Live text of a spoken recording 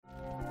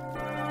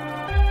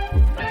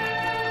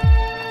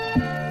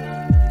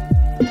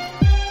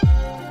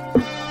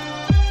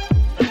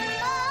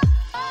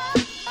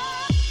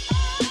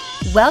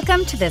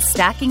Welcome to the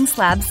Stacking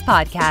Slabs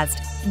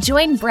podcast.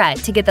 Join Brett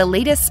to get the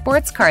latest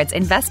sports cards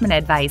investment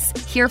advice,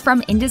 hear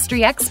from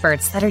industry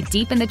experts that are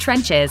deep in the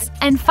trenches,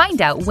 and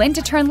find out when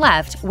to turn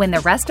left when the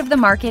rest of the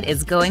market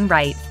is going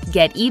right.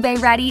 Get eBay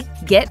ready,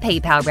 get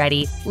PayPal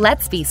ready.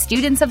 Let's be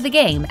students of the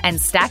game and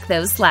stack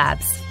those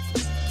slabs.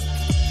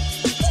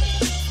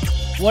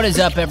 What is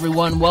up,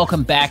 everyone?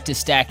 Welcome back to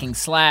Stacking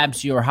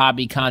Slabs, your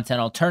hobby content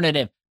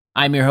alternative.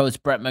 I'm your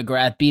host, Brett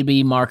McGrath,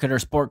 B2B marketer,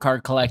 sport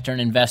card collector,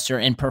 and investor,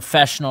 and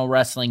professional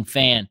wrestling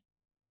fan.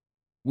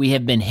 We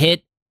have been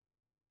hit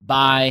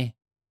by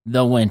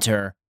the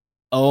winter.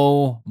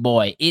 Oh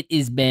boy, it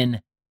has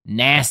been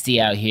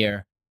nasty out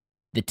here.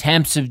 The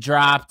temps have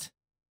dropped.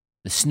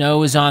 The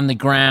snow is on the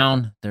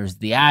ground. There's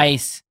the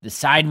ice, the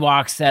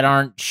sidewalks that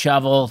aren't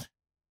shoveled.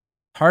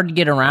 Hard to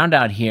get around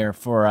out here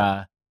for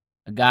a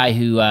guy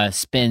who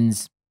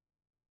spends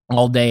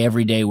all day,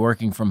 every day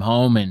working from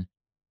home and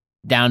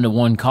down to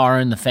one car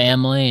in the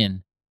family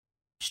and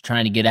just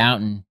trying to get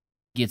out and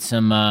get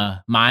some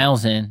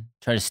miles in,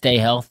 try to stay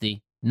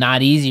healthy.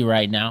 Not easy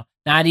right now.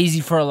 Not easy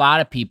for a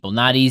lot of people.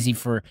 Not easy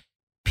for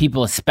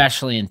people,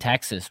 especially in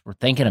Texas. We're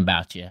thinking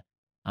about you.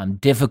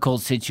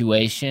 Difficult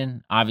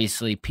situation.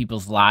 Obviously,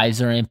 people's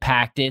lives are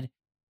impacted.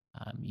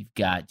 You've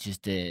got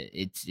just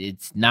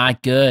it's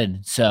not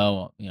good.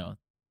 So,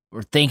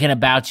 we're thinking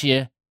about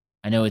you.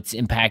 I know it's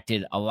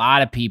impacted a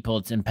lot of people.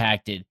 It's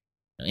impacted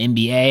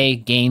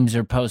NBA games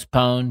are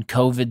postponed.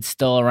 COVID's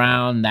still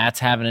around. That's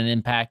having an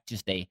impact.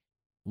 Just a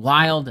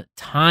wild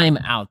time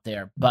out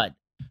there. But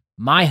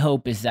my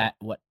hope is that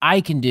what I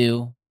can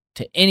do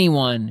to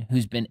anyone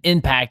who's been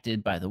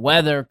impacted by the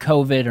weather,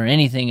 COVID, or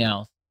anything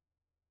else,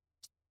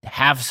 to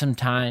have some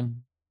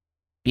time,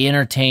 be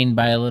entertained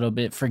by a little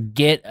bit,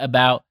 forget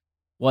about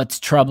what's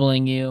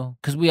troubling you,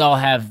 because we all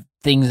have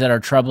things that are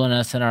troubling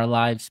us in our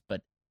lives. But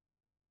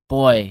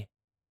boy,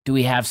 do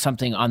we have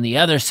something on the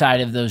other side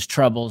of those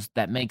troubles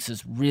that makes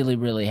us really,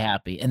 really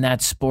happy. And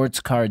that's sports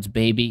cards,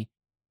 baby.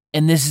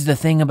 And this is the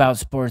thing about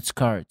sports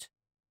cards.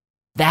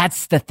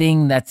 That's the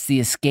thing that's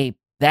the escape.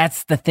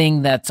 That's the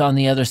thing that's on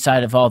the other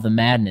side of all the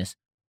madness.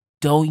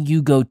 Don't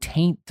you go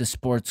taint the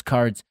sports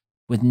cards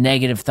with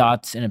negative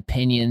thoughts and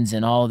opinions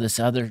and all this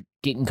other,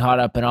 getting caught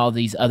up in all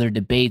these other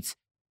debates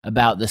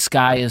about the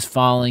sky is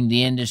falling,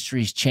 the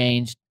industry's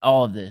changed,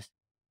 all of this.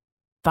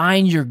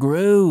 Find your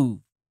groove.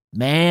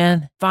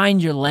 Man,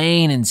 find your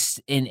lane and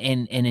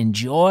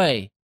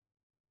enjoy.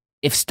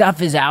 If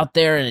stuff is out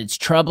there and it's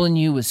troubling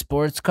you with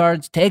sports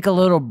cards, take a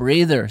little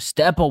breather,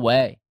 step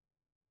away.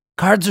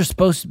 Cards are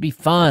supposed to be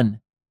fun.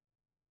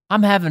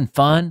 I'm having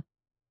fun.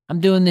 I'm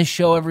doing this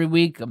show every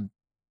week. I'm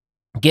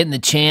getting the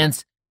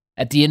chance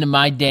at the end of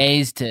my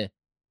days to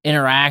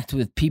interact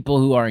with people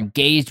who are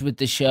engaged with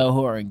the show,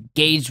 who are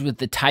engaged with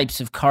the types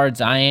of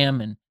cards I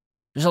am. And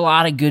there's a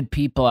lot of good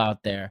people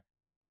out there.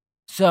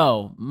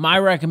 So my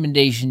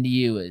recommendation to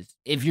you is,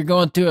 if you're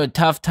going through a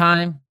tough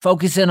time,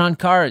 focus in on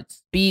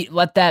cards.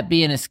 Let that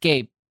be an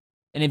escape.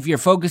 And if you're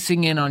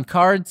focusing in on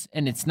cards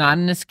and it's not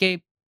an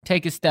escape,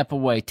 take a step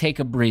away, take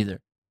a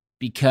breather,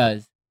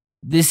 because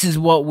this is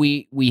what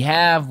we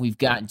have. We've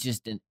got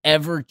just an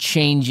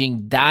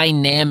ever-changing,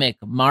 dynamic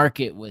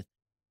market with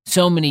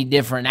so many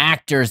different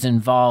actors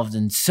involved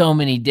and so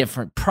many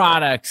different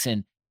products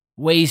and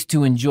ways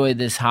to enjoy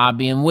this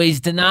hobby and ways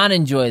to not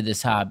enjoy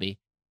this hobby.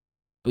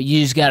 But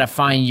you just got to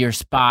find your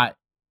spot,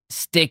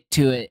 stick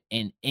to it,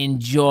 and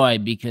enjoy,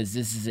 because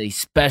this is a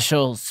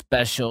special,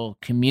 special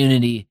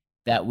community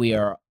that we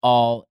are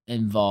all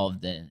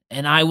involved in.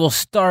 And I will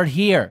start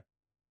here.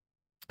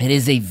 It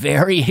is a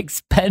very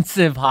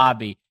expensive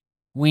hobby.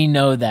 We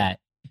know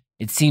that.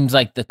 It seems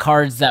like the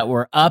cards that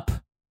were up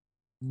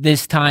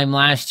this time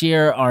last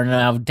year are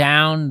now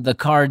down. The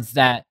cards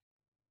that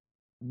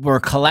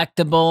were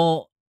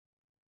collectible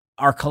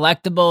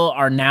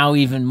are now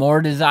even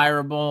more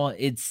desirable.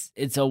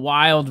 It's a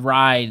wild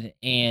ride,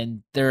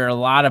 and there are a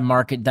lot of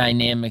market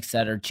dynamics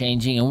that are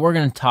changing, and we're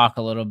going to talk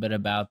a little bit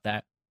about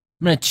that.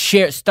 I'm going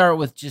to start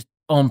with just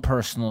own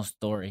personal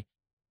story.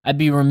 I'd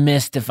be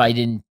remiss if I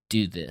didn't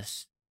do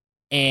this.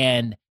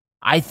 And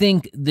I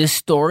think this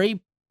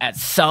story at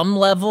some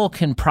level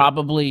can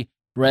probably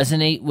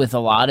resonate with a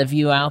lot of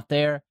you out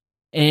there.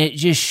 And it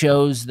just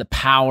shows the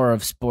power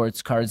of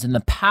sports cards, and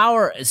the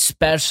power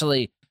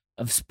especially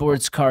of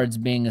sports cards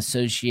being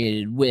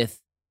associated with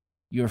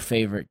your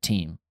favorite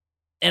team.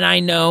 And I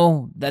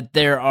know that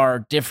there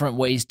are different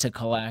ways to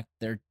collect.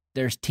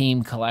 There's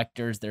team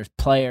collectors, there's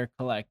player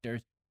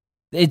collectors.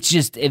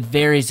 It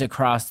varies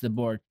across the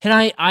board. And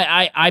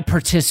I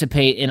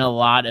participate in a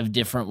lot of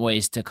different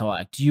ways to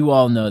collect. You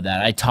all know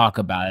that. I talk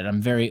about it.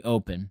 I'm very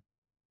open.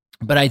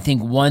 But I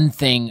think one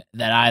thing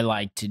that I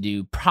like to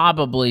do,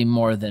 probably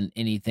more than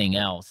anything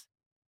else,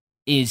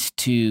 is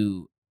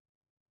to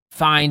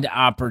find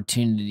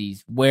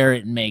opportunities where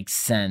it makes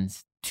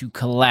sense to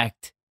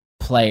collect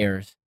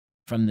players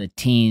from the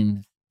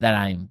teams that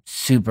I'm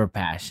super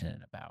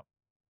passionate about.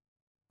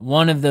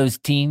 One of those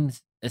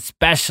teams,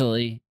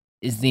 especially,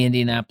 is the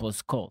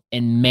Indianapolis Colts.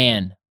 And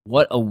man,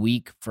 what a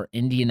week for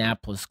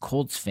Indianapolis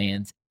Colts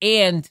fans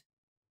and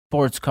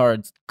sports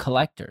cards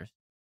collectors.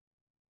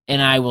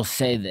 And I will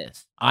say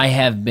this, I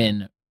have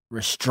been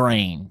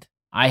restrained.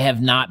 I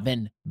have not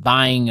been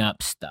buying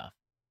up stuff.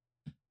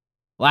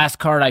 Last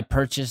card I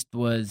purchased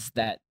was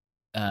that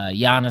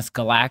Giannis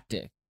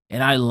Galactic,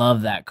 and I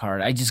love that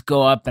card. I just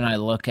go up and I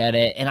look at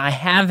it, and I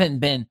haven't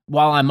been,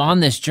 while I'm on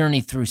this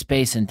journey through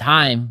space and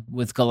time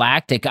with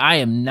Galactic, I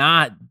am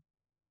not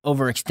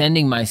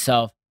overextending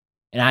myself,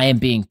 and I am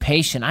being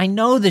patient. I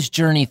know this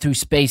journey through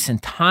space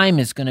and time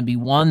is going to be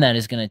one that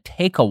is going to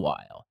take a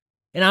while,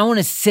 and I want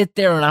to sit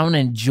there and I want to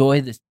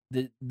enjoy this,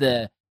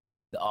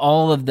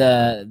 all of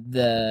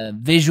the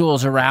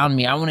visuals around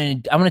me. I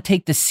want to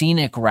take the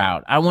scenic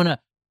route. I want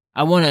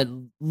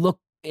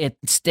to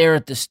stare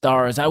at the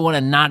stars. I want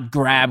to not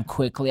grab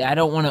quickly. I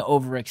don't want to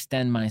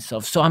overextend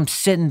myself. So I'm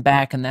sitting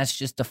back, and that's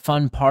just a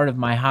fun part of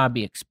my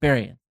hobby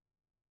experience.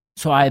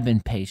 So I've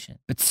been patient.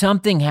 But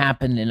something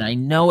happened, and I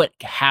know it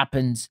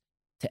happens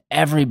to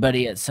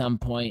everybody at some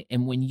point.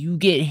 And when you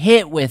get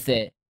hit with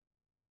it,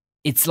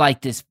 it's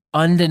like this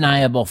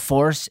undeniable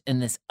force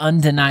and this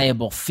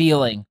undeniable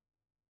feeling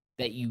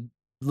that you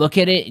look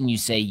at it and you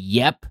say,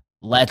 yep,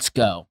 let's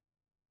go.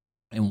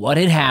 And what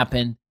had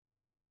happened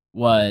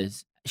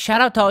was,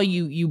 shout out to all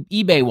you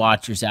eBay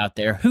watchers out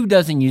there. Who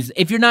doesn't use,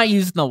 if you're not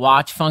using the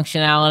watch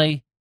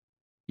functionality,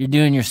 you're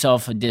doing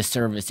yourself a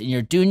disservice. And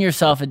you're doing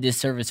yourself a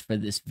disservice for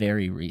this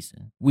very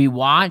reason. We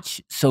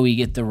watch so we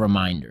get the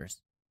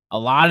reminders. A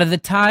lot of the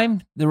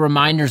time, the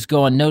reminders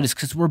go unnoticed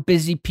because we're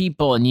busy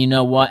people. And you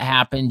know what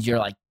happens? You're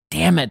like,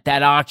 damn it,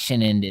 that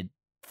auction ended.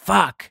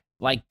 Fuck.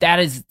 Like, that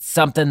is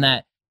something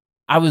that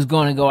I was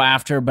going to go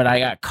after, but I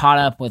got caught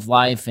up with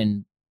life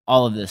and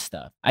all of this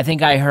stuff. I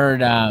think I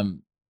heard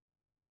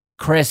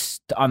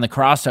Chris on the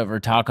crossover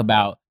talk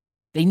about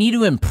they need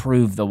to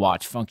improve the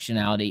watch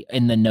functionality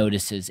in the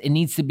notices. It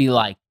needs to be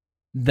like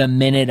the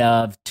minute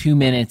of 2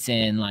 minutes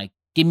in, like,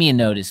 give me a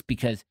notice,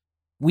 because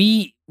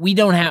I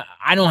don't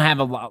have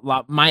a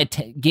lot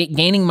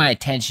gaining my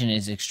attention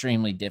is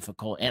extremely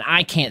difficult, and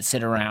I can't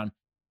sit around,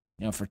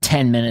 for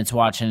 10 minutes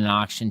watching an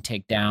auction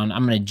tick down.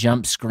 I'm going to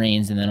jump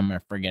screens and then I'm going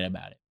to forget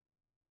about it.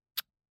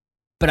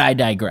 But I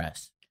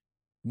digress.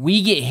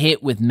 We get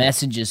hit with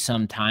messages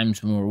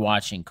sometimes when we're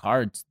watching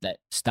cards that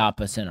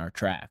stop us in our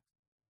track.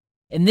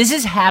 And this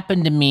has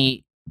happened to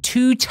me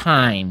 2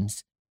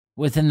 times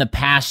within the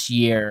past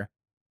year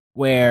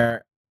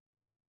where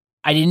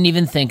I didn't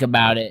even think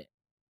about it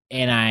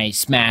and I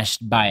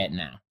smashed buy it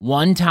now.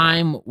 One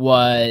time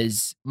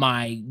was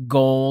my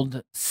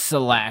gold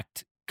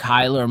select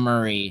Kyler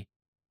Murray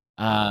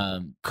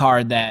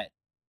card that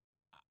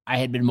I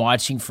had been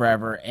watching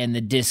forever, and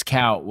the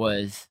discount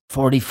was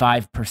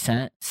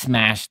 45%.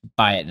 Smashed,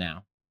 buy it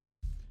now.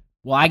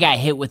 Well, I got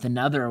hit with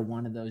another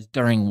one of those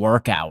during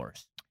work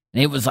hours,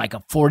 and it was like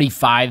a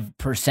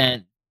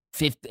 45%,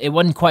 50, it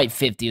wasn't quite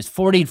 50, it was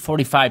 40 to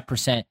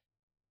 45%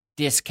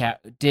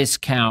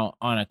 discount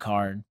on a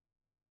card,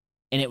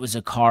 and it was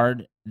a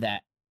card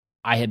that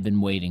I had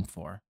been waiting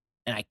for,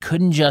 and I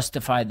couldn't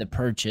justify the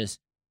purchase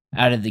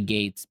out of the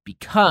gates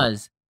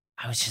because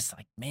I was just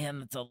like,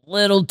 man, that's a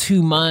little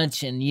too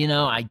much. And,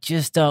 I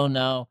just don't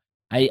know.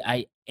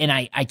 I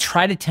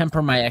try to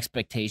temper my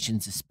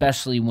expectations,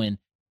 especially when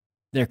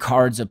they're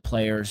cards of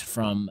players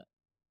from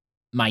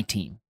my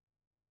team,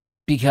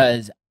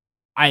 because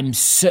I'm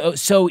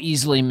so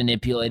easily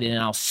manipulated, and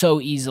I'll so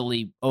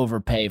easily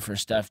overpay for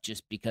stuff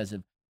just because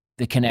of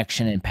the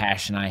connection and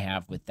passion I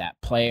have with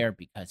that player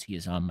because he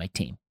is on my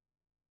team.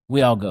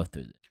 We all go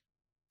through this.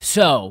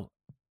 So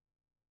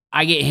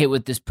I get hit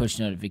with this push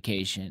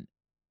notification.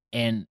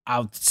 And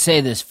I'll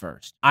say this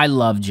first. I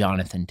love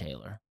Jonathan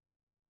Taylor.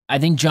 I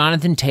think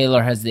Jonathan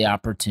Taylor has the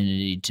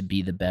opportunity to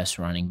be the best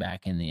running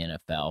back in the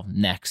NFL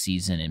next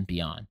season and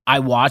beyond. I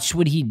watched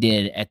what he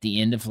did at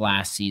the end of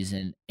last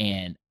season,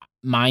 and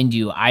mind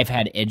you, I've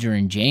had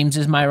Edgerrin James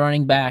as my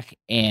running back,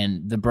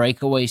 and the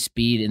breakaway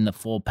speed in the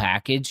full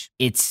package,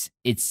 it's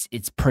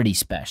pretty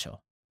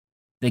special.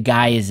 The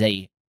guy is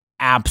a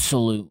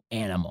absolute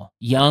animal.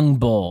 Young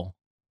bull.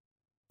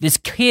 This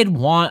kid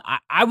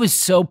I was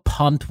so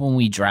pumped when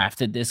we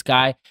drafted this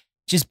guy,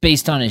 just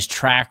based on his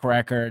track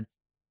record,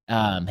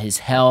 his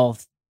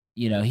health.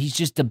 He's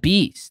just a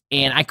beast.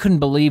 And I couldn't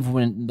believe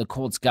when the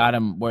Colts got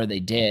him where they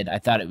did. I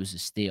thought it was a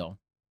steal,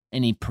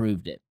 and he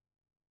proved it.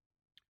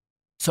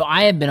 So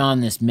I have been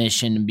on this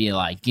mission to be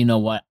like, you know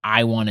what?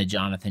 I want a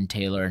Jonathan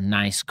Taylor,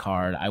 nice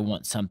card. I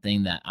want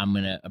something that I'm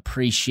going to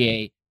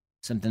appreciate,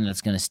 something that's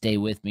going to stay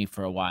with me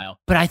for a while.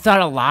 But I thought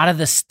a lot of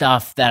the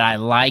stuff that I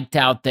liked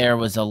out there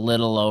was a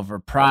little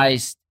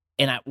overpriced.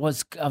 And I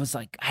was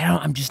like,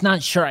 I'm just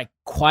not sure I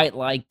quite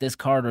like this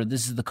card, or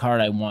this is the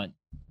card I want,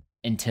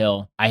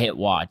 until I hit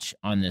watch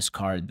on this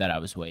card that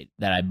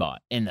I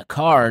bought. And the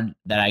card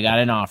that I got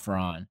an offer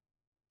on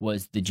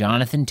was the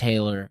Jonathan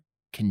Taylor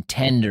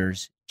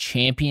Contenders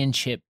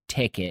Championship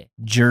ticket,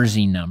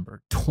 jersey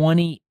number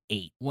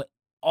 28.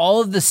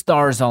 All of the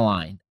stars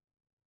aligned.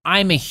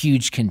 I'm a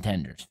huge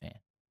Contenders fan.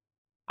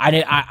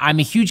 I'm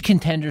a huge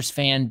Contenders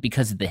fan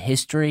because of the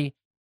history.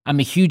 I'm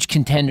a huge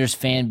Contenders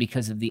fan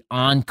because of the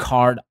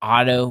on-card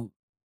auto.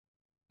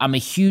 I'm a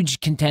huge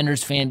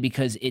Contenders fan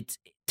because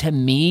to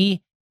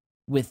me,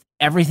 with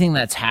everything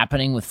that's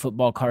happening with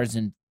football cards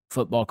and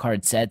football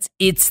card sets,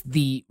 it's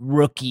the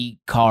rookie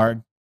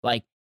card.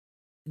 Like,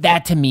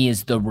 that to me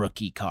is the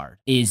rookie card,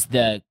 is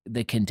the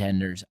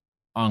Contenders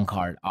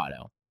on-card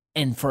auto.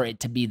 And for it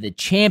to be the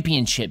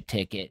championship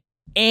ticket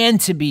and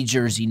to be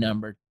jersey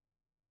numbered,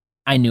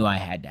 I knew I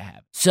had to have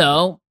it.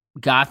 So,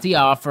 got the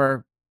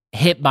offer,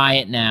 hit buy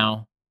it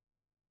now.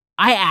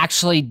 I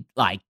actually,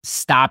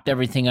 stopped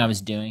everything I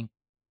was doing.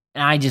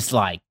 And I just,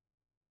 I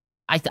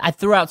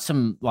threw out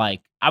some,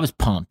 I was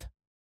pumped.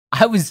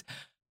 I was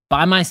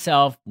by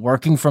myself,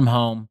 working from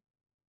home,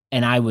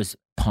 and I was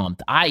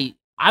pumped. I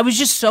was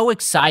just so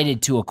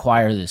excited to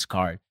acquire this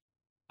card.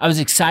 I was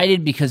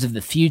excited because of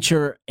the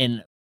future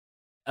and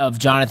of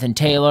Jonathan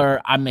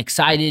Taylor. I'm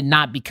excited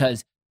not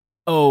because,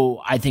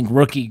 I think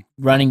rookie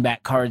running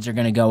back cards are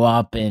going to go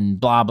up and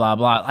blah, blah,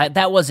 blah.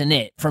 That wasn't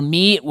it. For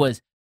me, it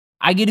was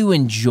I get to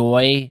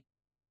enjoy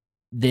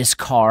this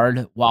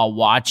card while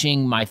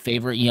watching my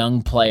favorite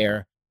young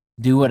player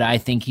do what I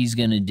think he's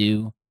going to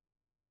do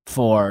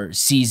for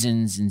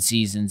seasons and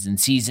seasons and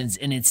seasons.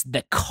 And it's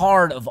the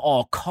card of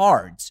all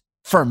cards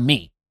for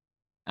me.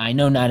 I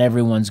know not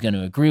everyone's going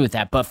to agree with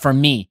that, but for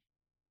me,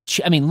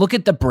 I mean, look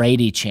at the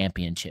Brady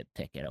championship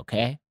ticket,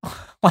 okay?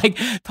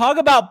 Talk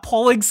about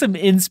pulling some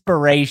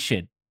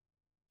inspiration.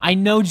 I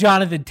know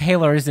Jonathan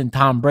Taylor isn't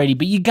Tom Brady,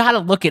 but you got to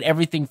look at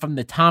everything from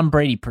the Tom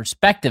Brady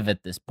perspective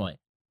at this point.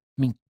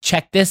 I mean,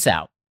 check this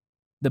out.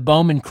 The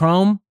Bowman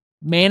Chrome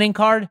Manning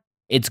card,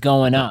 it's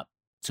going up.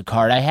 It's a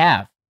card I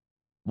have.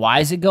 Why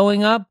is it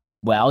going up?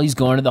 Well, he's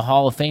going to the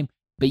Hall of Fame,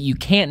 but you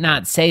can't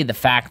not say the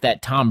fact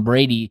that Tom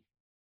Brady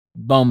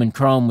Bowman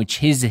Chrome, which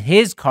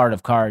his card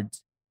of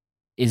cards,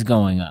 is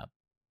going up.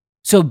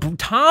 So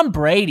Tom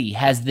Brady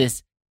has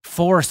this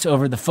force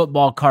over the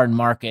football card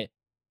market,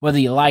 whether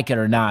you like it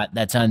or not.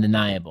 That's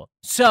undeniable.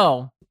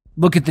 So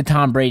look at the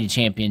Tom Brady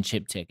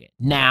championship ticket.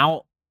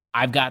 Now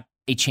I've got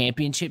a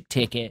championship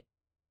ticket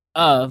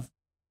of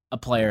a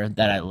player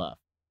that I love.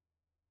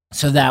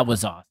 So that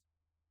was awesome.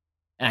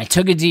 And I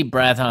took a deep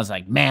breath. And I was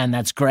like, man,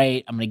 that's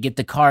great. I'm going to get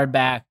the card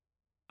back.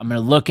 I'm going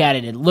to look at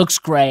it. It looks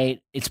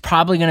great. It's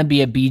probably going to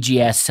be a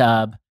BGS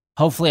sub.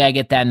 Hopefully I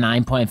get that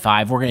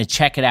 9.5. We're going to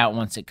check it out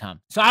once it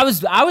comes. So I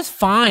was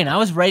fine. I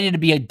was ready to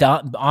be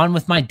on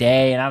with my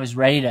day, and I was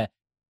ready to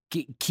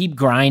keep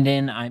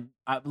grinding.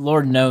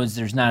 Lord knows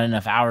there's not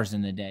enough hours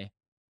in the day.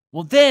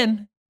 Well,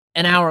 then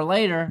an hour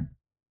later,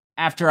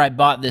 after I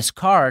bought this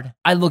card,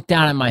 I looked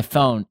down at my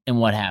phone, and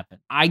what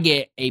happened? I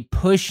get a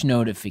push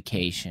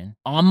notification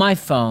on my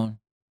phone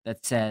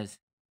that says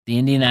the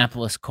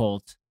Indianapolis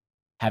Colts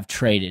have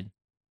traded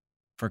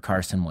for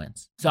Carson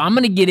Wentz. So I'm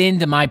going to get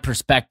into my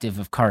perspective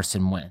of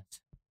Carson Wentz.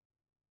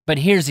 But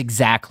here's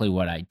exactly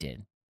what I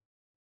did.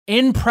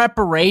 In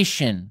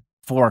preparation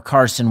for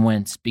Carson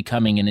Wentz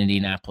becoming an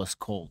Indianapolis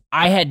Colt,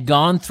 I had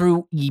gone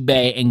through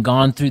eBay and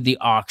gone through the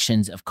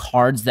auctions of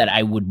cards that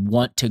I would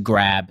want to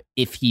grab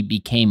if he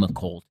became a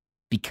Colt,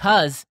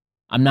 because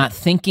I'm not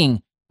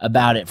thinking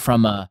about it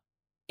from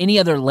any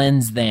other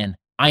lens than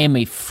I am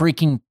a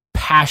freaking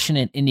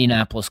passionate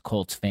Indianapolis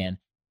Colts fan,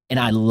 and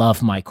I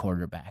love my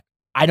quarterback.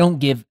 I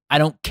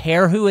don't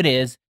care who it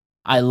is.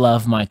 I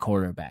love my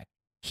quarterback.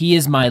 He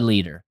is my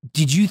leader.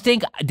 Did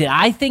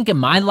I think in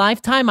my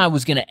lifetime I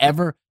was going to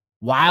ever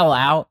while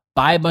out,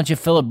 buy a bunch of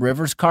Phillip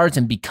Rivers cards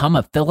and become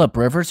a Phillip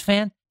Rivers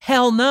fan?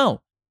 Hell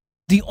no.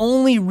 The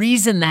only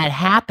reason that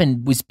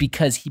happened was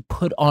because he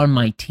put on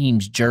my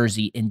team's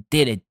jersey and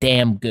did a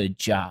damn good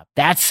job.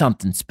 That's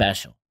something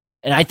special.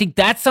 And I think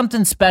that's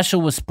something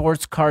special with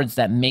sports cards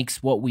that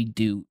makes what we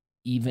do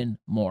even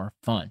more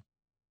fun.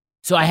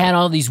 So I had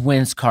all these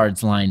Wentz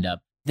cards lined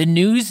up. The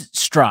news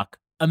struck.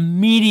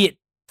 Immediate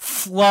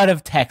flood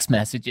of text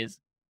messages.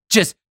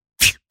 Just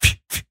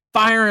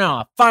firing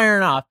off.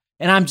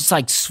 And I'm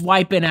just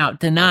swiping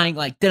out, denying,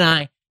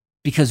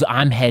 because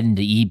I'm heading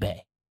to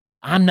eBay.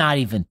 I'm not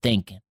even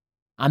thinking.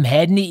 I'm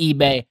heading to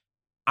eBay.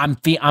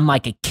 I'm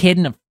like a kid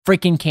in a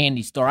freaking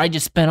candy store. I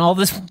just spent all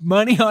this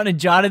money on a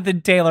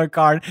Jonathan Taylor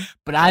card,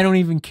 but I don't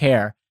even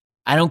care.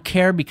 I don't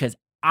care because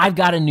I've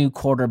got a new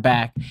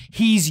quarterback.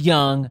 He's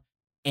young.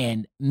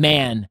 And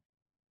man,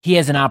 he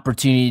has an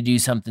opportunity to do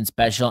something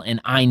special, and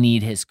I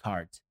need his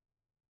cards.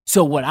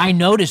 So what I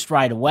noticed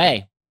right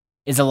away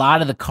is a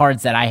lot of the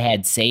cards that I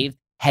had saved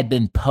had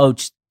been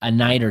poached a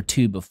night or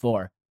two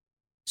before.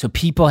 So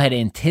people had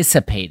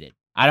anticipated.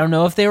 I don't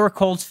know if they were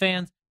Colts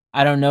fans.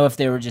 I don't know if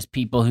they were just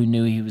people who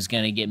knew he was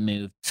going to get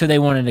moved. So they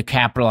wanted to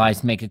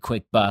capitalize, make a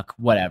quick buck,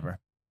 whatever.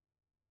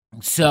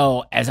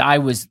 So as I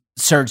was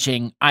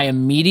searching, I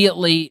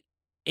immediately,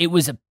 it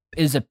was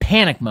a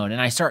panic mode,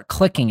 and I start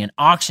clicking, and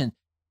auction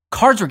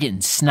cards were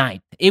getting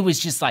sniped. It was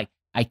just like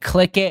I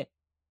click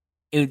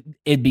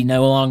it'd be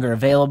no longer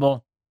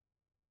available,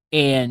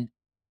 and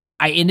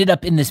I ended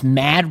up in this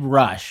mad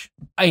rush.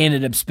 I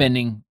ended up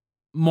spending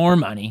more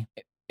money,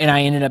 and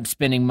I ended up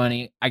spending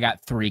money. I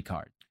got 3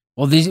 cards.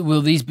 Will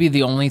these be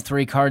the only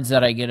 3 cards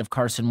that I get of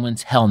Carson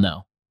Wentz? Hell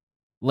no.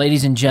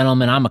 Ladies and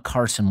gentlemen, I'm a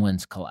Carson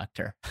Wentz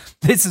collector.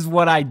 This is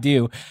what I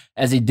do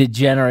as a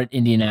degenerate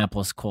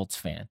Indianapolis Colts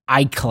fan.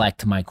 I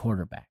collect my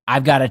quarterback.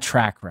 I've got a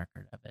track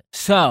record of it.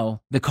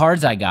 So the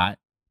cards I got,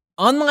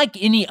 unlike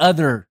any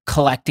other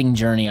collecting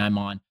journey I'm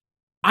on,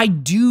 I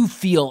do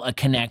feel a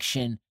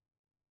connection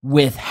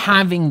with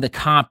having the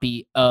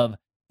copy of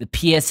the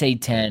PSA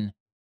 10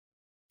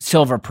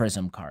 Silver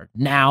Prism card.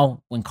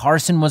 Now, when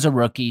Carson was a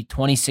rookie,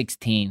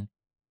 2016,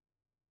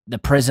 the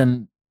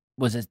Prism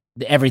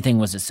everything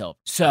was a silver.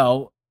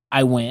 So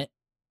I went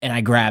and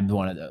I grabbed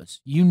one of those.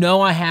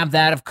 I have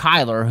that of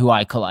Kyler, who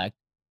I collect.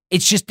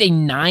 It's just a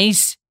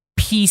nice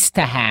piece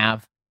to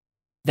have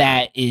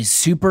that is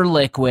super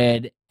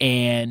liquid,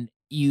 and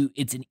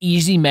it's an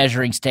easy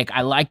measuring stick.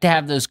 I like to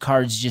have those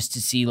cards just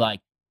to see,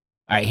 like,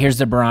 all right, here's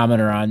the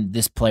barometer on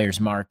this player's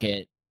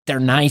market. They're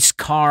nice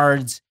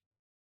cards.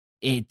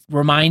 It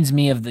reminds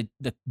me of the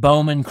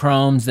Bowman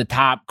Chromes, the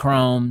Topps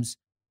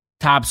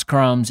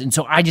Chromes. And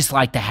so I just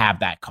like to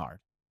have that card.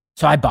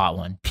 So I bought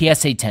one.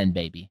 PSA 10,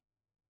 baby.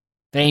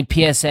 If it ain't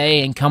PSA,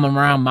 ain't coming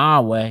around my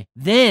way.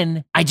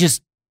 Then I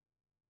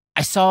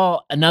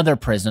saw another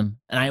Prism,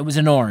 and it was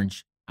an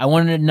orange. I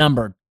wanted a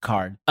numbered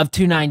card of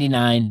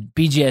 $299,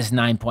 BGS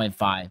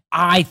 9.5.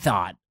 I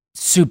thought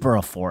super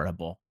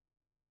affordable.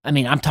 I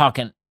mean, I'm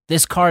talking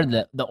this card,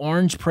 the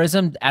orange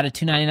Prism out of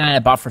 $299, I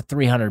bought for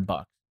 $300.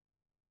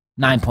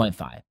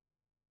 9.5.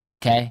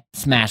 Okay?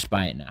 Smashed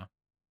by it now.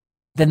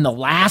 Then the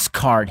last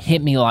card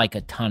hit me like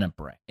a ton of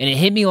bricks. And it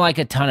hit me like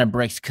a ton of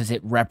bricks because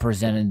it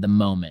represented the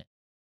moment.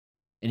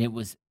 And it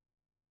was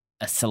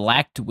a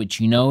Select, which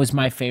is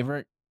my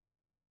favorite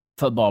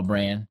football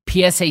brand.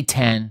 PSA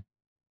 10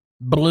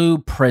 Blue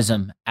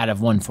Prism out of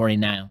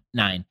 149.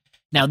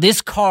 Now,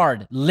 this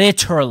card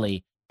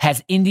literally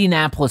has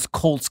Indianapolis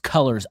Colts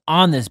colors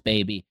on this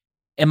baby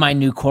and my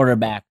new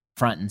quarterback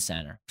front and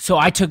center. So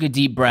I took a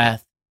deep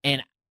breath,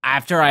 and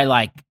after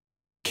I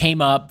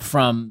came up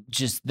from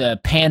just the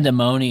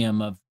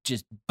pandemonium of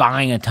just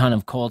buying a ton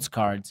of Colts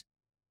cards,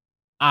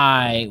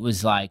 I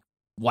was like,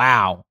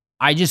 wow,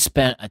 I just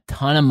spent a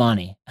ton of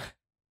money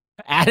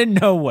out of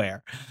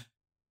nowhere.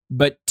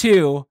 But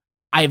two,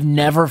 I've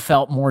never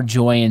felt more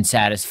joy and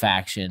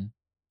satisfaction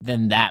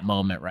than that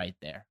moment right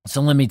there.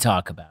 So let me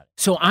talk about it.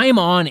 So I'm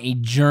on a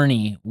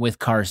journey with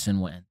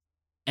Carson Wentz,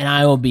 and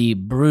I will be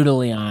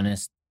brutally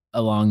honest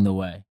along the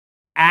way.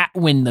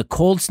 When the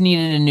Colts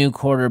needed a new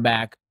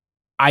quarterback,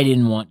 I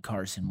didn't want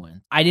Carson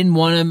Wentz. I didn't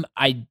want him.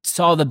 I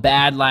saw the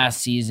bad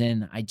last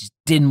season. I just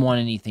didn't want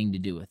anything to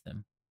do with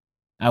him.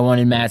 I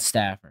wanted Matt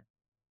Stafford.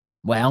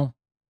 Well,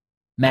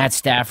 Matt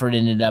Stafford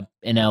ended up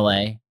in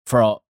LA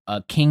for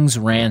a king's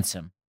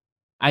ransom.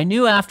 I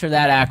knew after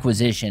that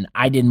acquisition,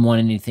 I didn't want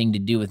anything to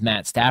do with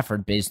Matt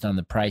Stafford based on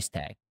the price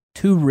tag.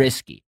 Too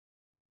risky.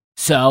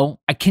 So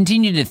I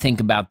continued to think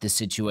about this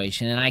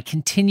situation, and I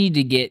continued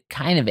to get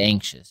kind of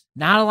anxious.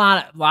 Not a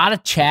lot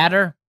of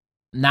chatter.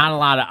 Not a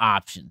lot of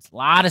options, a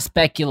lot of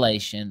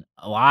speculation,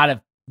 a lot of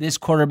this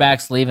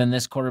quarterback's leaving,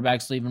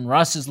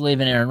 Russ is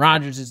leaving, Aaron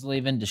Rodgers is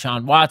leaving,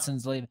 Deshaun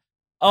Watson's leaving,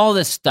 all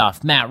this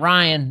stuff. Matt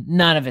Ryan,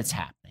 none of it's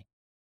happening.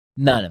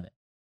 None of it.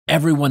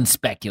 Everyone's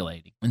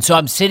speculating. And so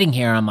I'm sitting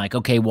here, I'm like,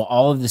 okay, well,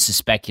 all of this is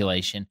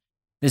speculation.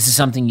 This is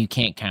something you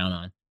can't count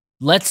on.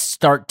 Let's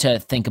start to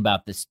think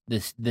about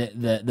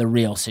the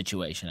real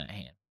situation at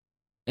hand.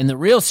 And the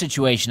real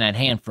situation at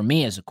hand for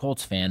me as a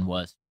Colts fan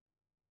was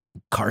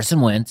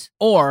Carson Wentz,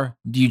 or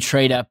do you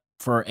trade up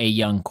for a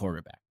young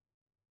quarterback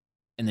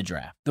in the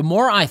draft? The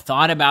more I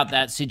thought about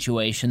that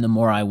situation, the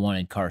more I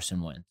wanted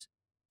Carson Wentz.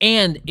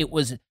 And it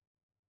was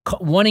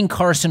wanting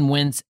Carson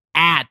Wentz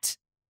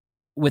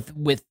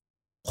with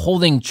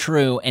holding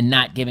true and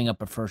not giving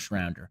up a first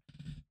rounder.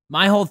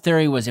 My whole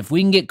theory was if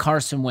we can get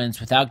Carson Wentz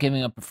without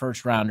giving up a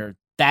first rounder,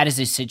 that is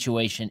a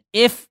situation,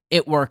 if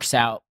it works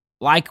out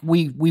like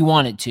we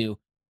want it to,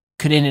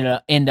 could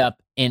end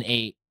up in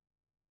a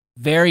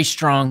very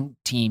strong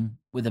team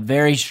with a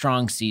very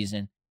strong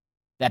season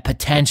that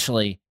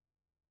potentially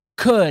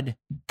could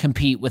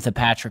compete with a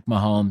Patrick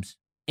Mahomes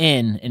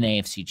in an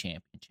AFC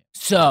championship.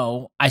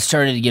 So I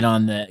started to get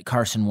on the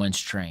Carson Wentz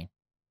train,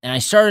 and I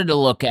started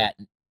to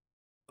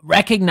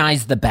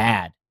recognize the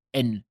bad,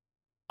 and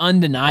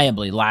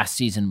undeniably last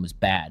season was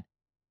bad.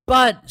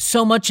 But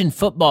so much in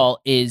football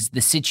is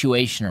the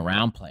situation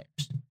around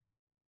players.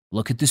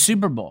 Look at the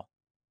Super Bowl.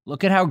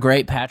 Look at how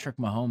great Patrick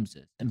Mahomes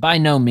is. And by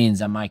no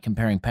means am I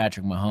comparing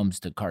Patrick Mahomes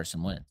to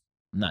Carson Wentz.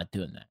 I'm not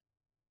doing that.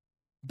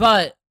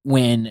 But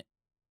when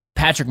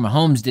Patrick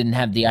Mahomes didn't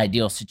have the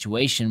ideal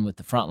situation with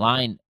the front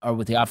line or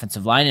with the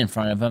offensive line in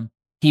front of him,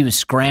 he was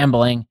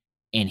scrambling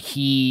and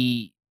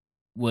he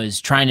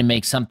was trying to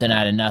make something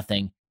out of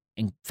nothing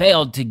and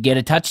failed to get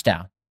a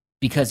touchdown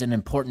because an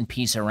important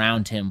piece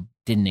around him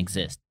didn't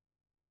exist.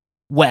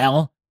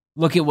 Well,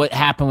 look at what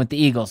happened with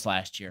the Eagles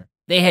last year.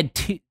 They had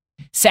two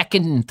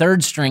second and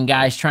third string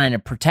guys trying to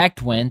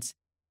protect Wentz.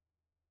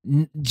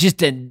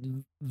 Just a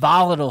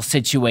volatile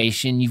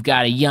situation. You've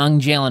got a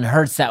young Jalen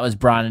Hurts that was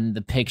brought into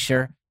the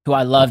picture, who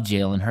I love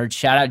Jalen Hurts.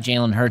 Shout out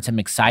Jalen Hurts. I'm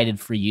excited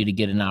for you to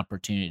get an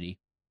opportunity.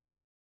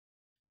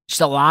 Just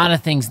a lot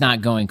of things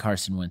not going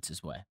Carson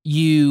Wentz's way.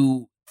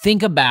 You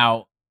think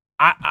about,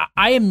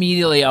 I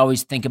immediately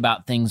always think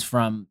about things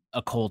from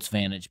a Colts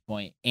vantage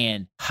point,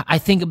 and I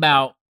think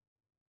about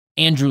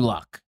Andrew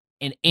Luck.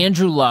 And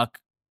Andrew Luck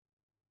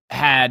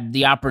had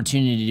the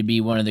opportunity to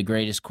be one of the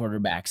greatest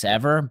quarterbacks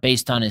ever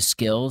based on his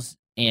skills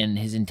and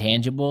his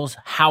intangibles.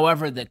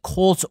 However, the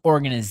Colts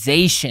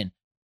organization,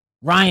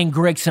 Ryan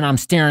Grigson, I'm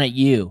staring at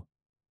you,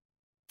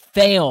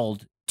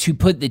 failed to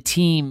put the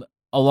team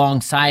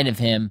alongside of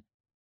him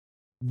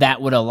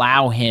that would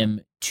allow him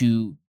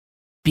to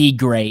be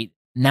great,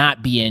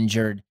 not be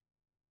injured,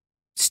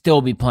 still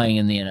be playing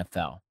in the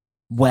NFL.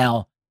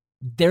 Well,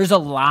 there's a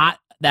lot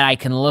that I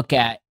can look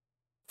at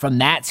from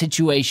that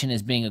situation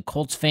as being a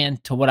Colts fan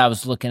to what I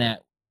was looking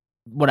at,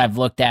 what I've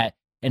looked at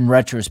in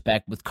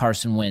retrospect with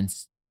Carson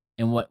Wentz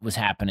and what was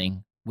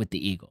happening with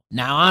the Eagles.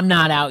 Now, I'm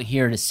not out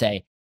here to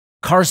say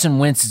Carson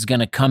Wentz is going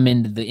to come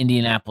into the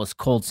Indianapolis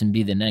Colts and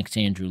be the next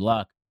Andrew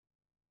Luck.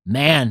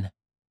 Man,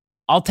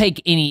 I'll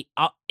take any,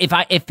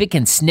 if it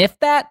can sniff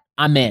that,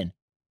 I'm in.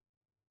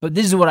 But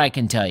this is what I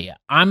can tell you.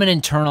 I'm an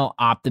internal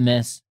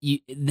optimist.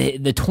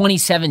 The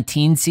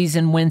 2017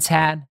 season Wentz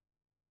had,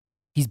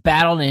 he's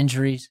battled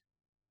injuries.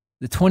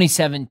 The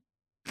 27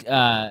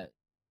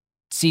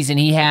 season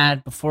he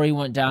had before he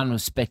went down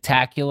was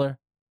spectacular.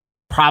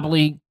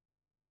 Probably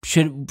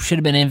should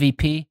have been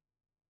MVP if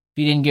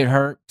he didn't get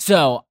hurt.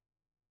 So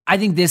I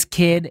think this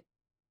kid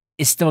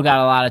is still got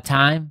a lot of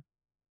time.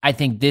 I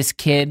think this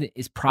kid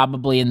is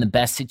probably in the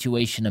best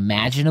situation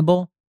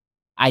imaginable.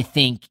 I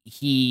think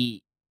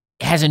he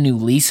has a new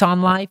lease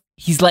on life.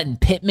 He's letting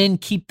Pittman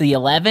keep the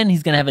 11.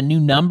 He's going to have a new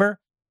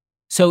number.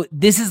 So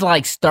this is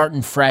like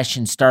starting fresh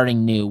and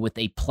starting new with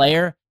a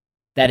player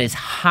that is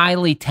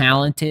highly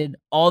talented,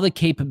 all the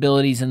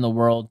capabilities in the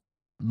world,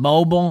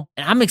 mobile,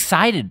 and I'm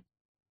excited.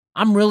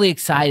 I'm really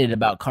excited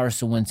about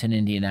Carson Wentz in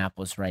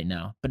Indianapolis right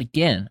now. But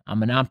again,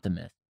 I'm an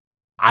optimist.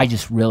 I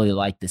just really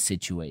like the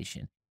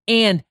situation.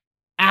 And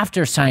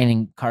after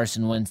signing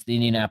Carson Wentz, the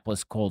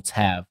Indianapolis Colts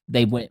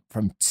they went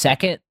from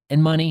second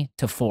in money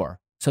to 4.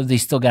 So they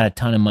still got a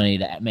ton of money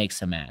to make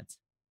some ads.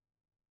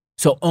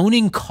 So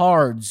owning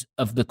cards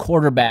of the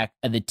quarterback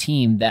of the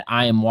team that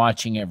I am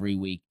watching every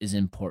week is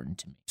important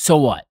to me. So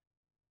what?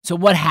 So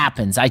what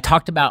happens? I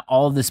talked about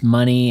all this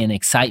money and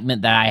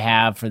excitement that I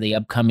have for the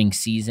upcoming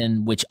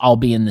season, which I'll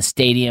be in the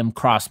stadium,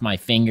 cross my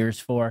fingers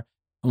for,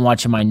 and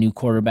watching my new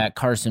quarterback,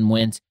 Carson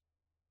Wentz,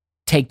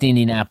 take the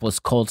Indianapolis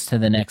Colts to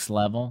the next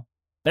level.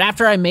 But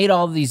after I made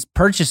all these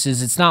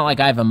purchases, it's not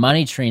like I have a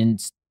money tree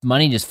and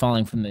money just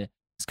falling from the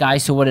sky.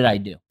 So what did I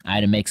do? I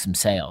had to make some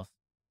sales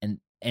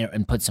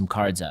and put some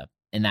cards up,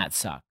 and that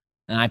sucked.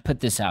 And I put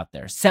this out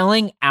there.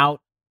 Selling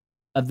out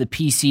of the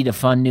PC to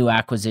fund new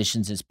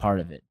acquisitions is part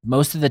of it.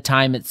 Most of the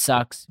time it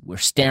sucks. We're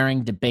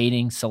staring,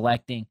 debating,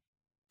 selecting.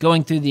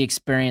 Going through the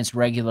experience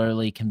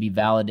regularly can be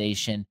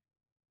validation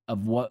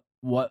of what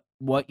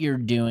you're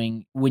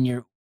doing when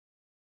you're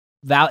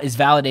is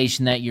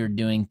validation that you're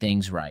doing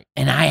things right.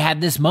 And I had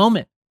this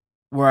moment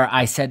where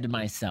I said to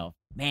myself,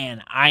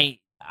 man, I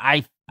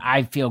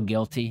feel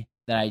guilty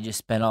that I just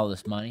spent all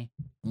this money.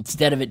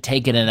 Instead of it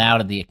taking it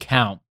out of the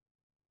account,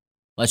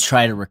 let's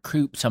try to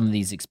recoup some of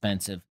these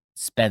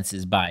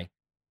expenses by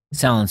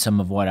selling some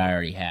of what I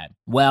already had.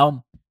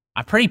 Well,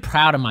 I'm pretty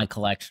proud of my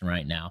collection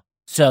right now.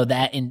 So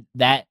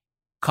that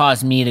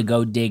caused me to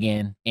go dig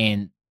in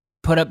and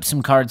put up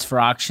some cards for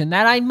auction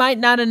that I might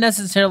not have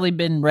necessarily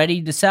been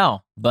ready to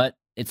sell, but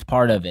it's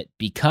part of it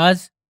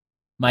because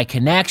my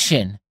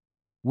connection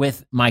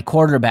with my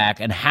quarterback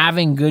and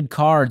having good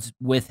cards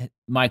with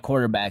my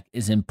quarterback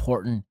is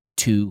important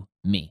to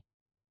me.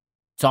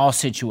 It's all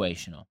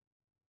situational.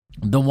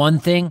 The one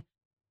thing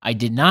I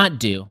did not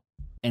do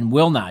and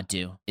will not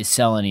do is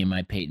sell any of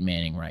my Peyton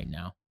Manning right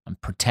now. I'm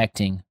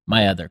protecting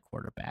my other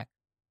quarterback.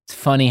 It's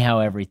funny how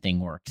everything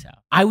works out.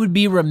 I would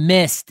be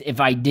remiss if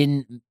I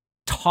didn't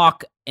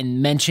talk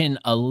and mention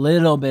a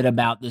little bit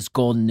about this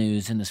golden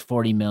news and this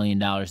 $40 million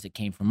that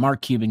came from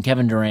Mark Cuban,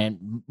 Kevin Durant,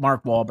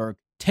 Mark Wahlberg,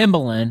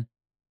 Timbaland,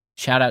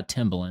 shout out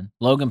Timbaland,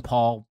 Logan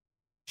Paul,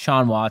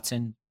 Sean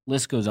Watson,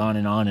 list goes on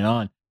and on and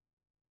on.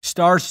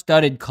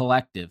 Star-studded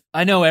collective.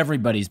 I know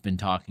everybody's been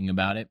talking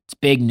about it. It's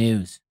big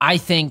news. I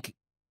think,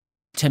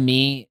 to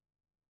me,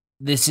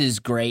 this is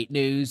great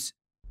news.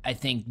 I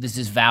think this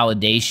is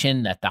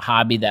validation that the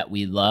hobby that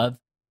we love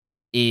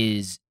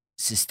is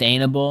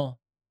sustainable,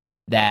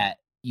 that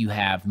you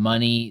have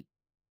money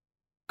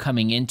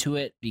coming into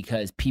it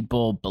because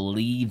people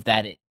believe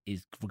that it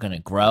is going to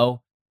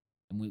grow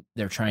and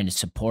they're trying to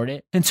support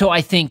it. And so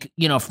I think,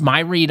 my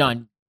read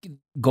on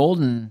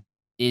Golden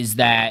is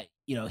that,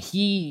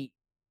 he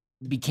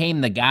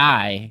became the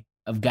guy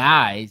of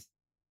guys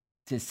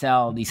to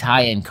sell these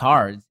high-end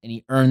cards, and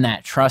he earned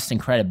that trust and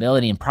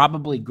credibility and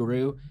probably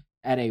grew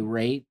at a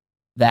rate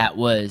that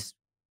was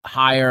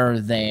higher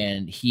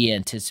than he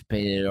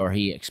anticipated or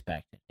he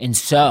expected. And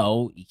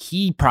so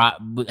he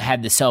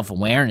had the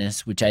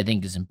self-awareness, which I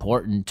think is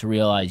important to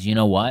realize, you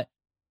know what?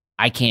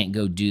 I can't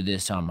go do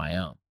this on my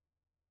own.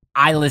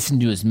 I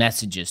listened to his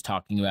messages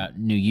talking about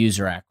new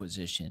user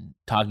acquisition,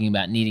 talking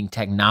about needing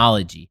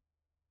technology.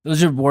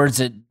 Those are words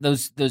that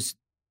those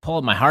pull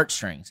at my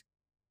heartstrings.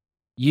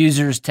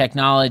 Users,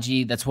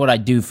 technology, that's what I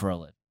do for a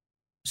living.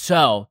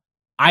 So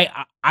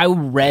I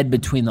read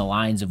between the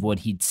lines of what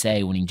he'd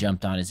say when he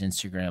jumped on his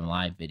Instagram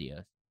live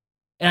videos.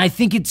 And I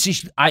think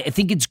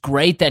it's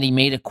great that he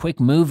made a quick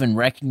move and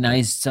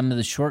recognized some of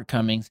the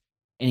shortcomings,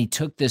 and he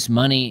took this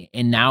money,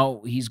 and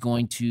now he's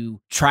going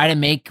to try to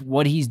make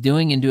what he's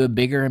doing into a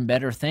bigger and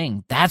better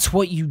thing. That's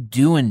what you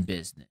do in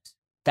business.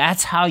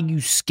 That's how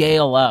you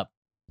scale up.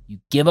 You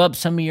give up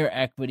some of your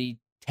equity,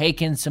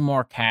 take in some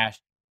more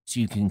cash, so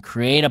you can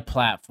create a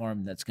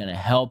platform that's going to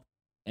help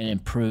and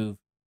improve,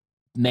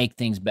 make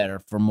things better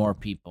for more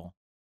people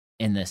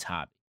in this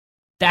hobby.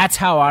 That's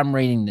how I'm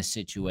reading the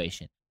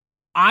situation.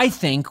 I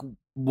think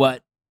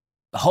what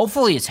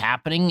hopefully is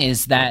happening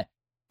is that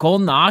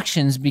Golden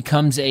Auctions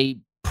becomes a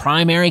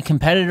primary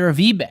competitor of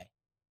eBay.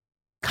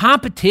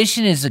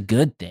 Competition is a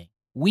good thing.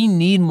 We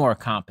need more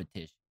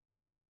competition.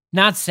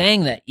 Not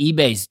saying that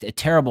eBay's a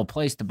terrible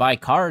place to buy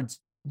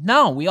cards.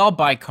 No, we all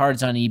buy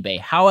cards on eBay.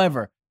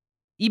 However,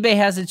 eBay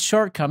has its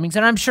shortcomings,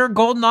 and I'm sure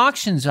Golden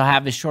Auctions will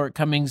have its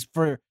shortcomings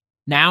for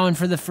now and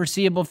for the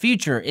foreseeable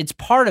future. It's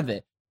part of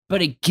it.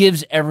 But it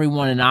gives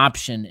everyone an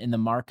option in the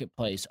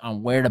marketplace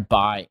on where to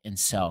buy and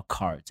sell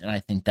cards. And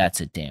I think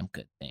that's a damn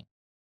good thing.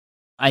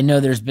 I know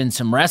there's been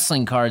some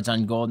wrestling cards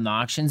on Golden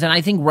Auctions, and I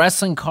think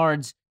wrestling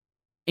cards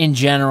in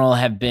general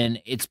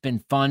it's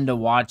been fun to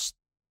watch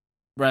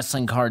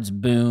wrestling cards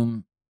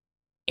boom,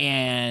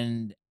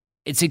 and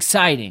it's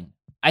exciting.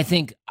 I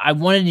think I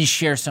wanted to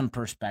share some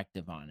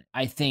perspective on it.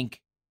 I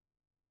think,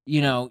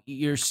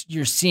 you're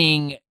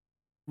seeing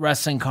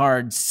wrestling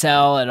cards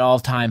sell at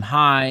all-time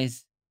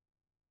highs.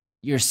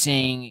 You're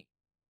seeing,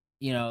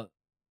 I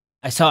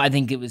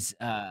think it was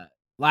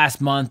last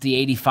month, the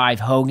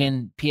 85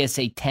 Hogan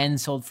PSA 10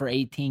 sold for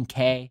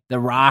 $18K. The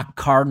Rock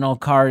Cardinal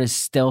card is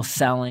still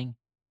selling.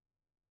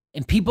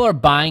 And people are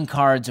buying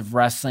cards of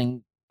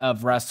wrestlers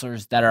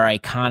that are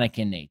iconic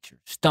in nature.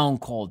 Stone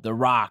Cold, The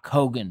Rock,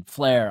 Hogan,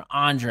 Flair,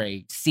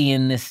 Andre,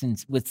 seeing this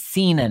with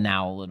Cena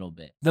now a little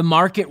bit. The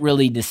market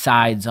really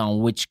decides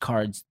on which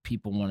cards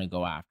people want to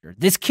go after.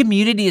 This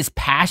community is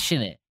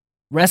passionate.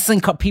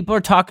 People are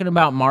talking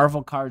about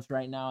Marvel cards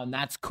right now, and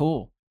that's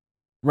cool.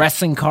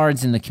 Wrestling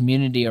cards in the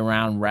community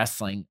around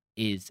wrestling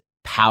is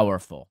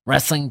powerful.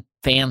 Wrestling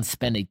fans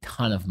spend a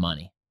ton of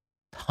money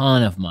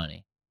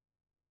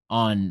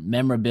on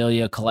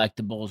memorabilia,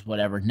 collectibles,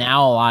 whatever.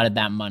 Now a lot of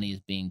that money is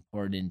being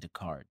poured into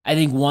cards. I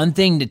think one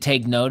thing to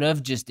take note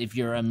of, just if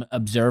you're an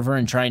observer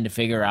and trying to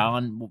figure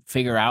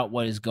out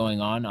what is going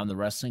on the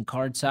wrestling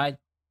card side,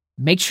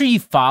 make sure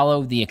you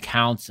follow the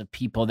accounts of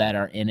people that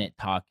are in it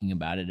talking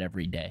about it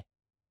every day.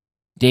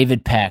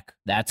 David Peck,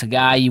 that's a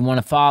guy you want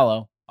to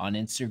follow on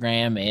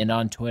Instagram and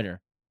on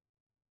Twitter.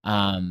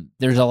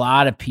 There's a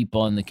lot of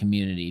people in the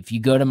community. If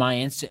you go to my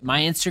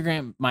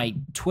Instagram, my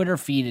Twitter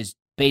feed is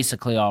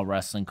basically all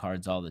wrestling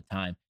cards all the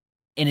time.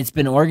 And it's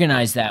been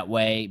organized that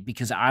way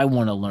because I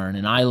want to learn,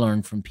 and I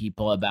learn from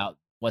people about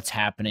what's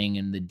happening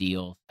in the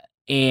deals.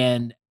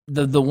 And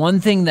the one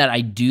thing that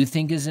I do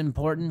think is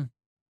important,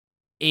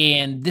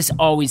 and this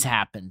always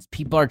happens,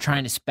 people are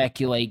trying to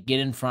speculate, get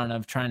in front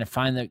of, trying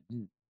to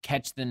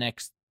catch the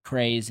next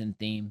craze and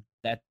theme.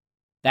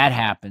 That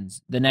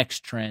happens, the next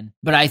trend.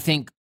 But I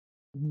think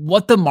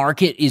what the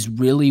market is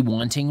really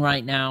wanting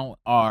right now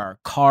are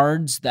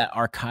cards that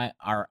are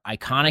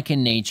iconic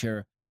in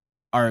nature,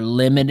 are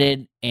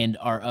limited, and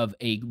are of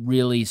a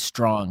really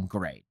strong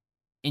grade.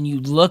 And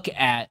you look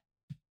at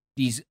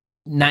these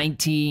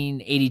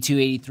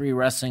 1982-83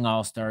 Wrestling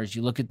All-Stars,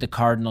 you look at the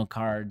Cardinal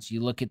cards,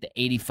 you look at the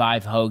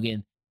 85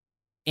 Hogan,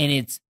 and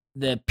it's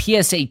the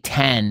PSA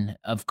 10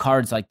 of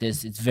cards like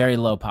this, it's very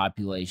low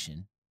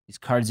population. These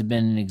cards have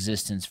been in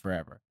existence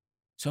forever.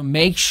 So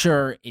make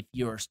sure if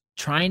you're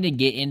trying to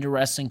get into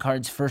wrestling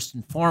cards, first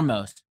and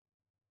foremost,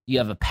 you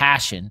have a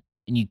passion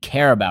and you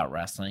care about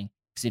wrestling.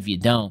 Because if you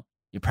don't,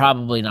 you're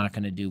probably not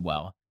going to do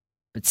well.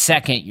 But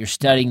second, you're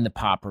studying the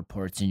pop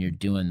reports and you're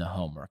doing the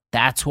homework.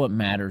 That's what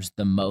matters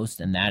the most,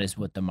 and that is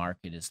what the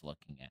market is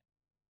looking at.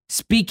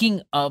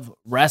 Speaking of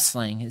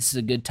wrestling, this is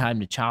a good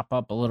time to chop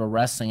up a little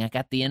wrestling. I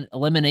got the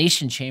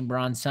Elimination Chamber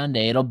on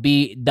Sunday. It'll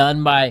be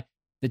done by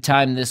the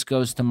time this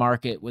goes to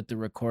market with the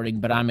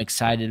recording, but I'm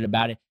excited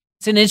about it.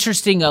 It's an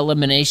interesting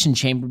Elimination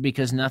Chamber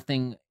because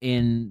nothing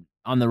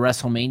on the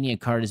WrestleMania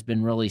card has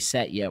been really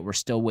set yet. We're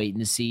still waiting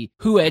to see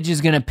who Edge is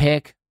going to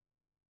pick,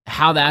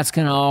 how that's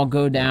going to all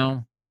go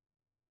down.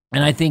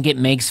 And I think it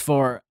makes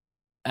for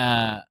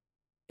a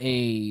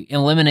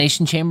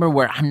Elimination Chamber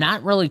where I'm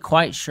not really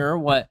quite sure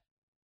what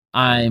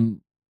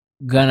I'm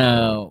going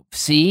to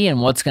see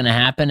and what's going to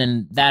happen.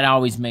 And that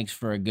always makes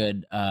for a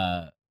good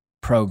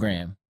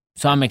program.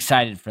 So I'm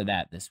excited for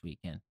that this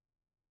weekend.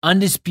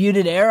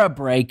 Undisputed Era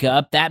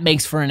breakup. That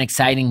makes for an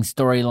exciting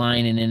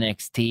storyline in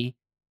NXT.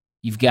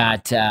 You've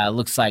got,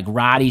 looks like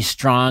Roddy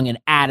Strong and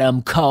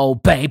Adam Cole,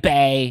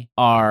 baby,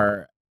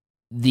 are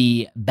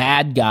the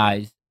bad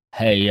guys.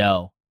 Hey,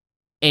 yo.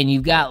 and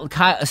you've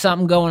got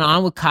something going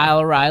on with Kyle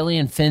O'Reilly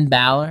and Finn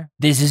Balor.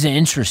 This is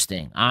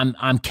interesting.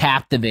 I'm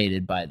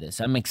captivated by this.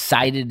 I'm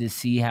excited to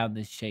see how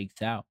this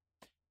shakes out.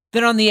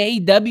 Then on the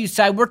AEW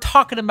side, we're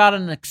talking about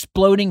an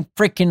exploding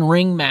freaking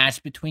ring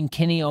match between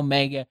Kenny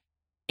Omega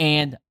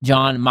and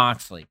Jon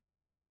Moxley.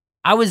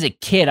 I was a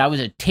kid. I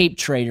was a tape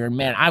trader, and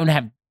man, I would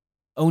have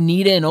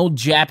Onita and old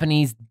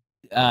Japanese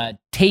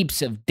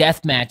tapes of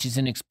death matches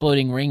and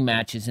exploding ring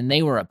matches, and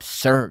they were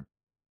absurd.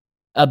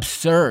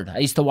 Absurd. I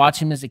used to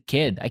watch him as a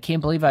kid. I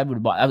can't believe I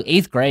was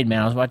 8th grade,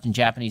 man. I was watching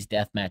Japanese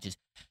death matches.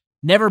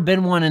 Never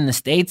been one in the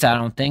States, I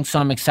don't think, so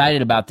I'm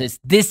excited about this.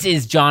 This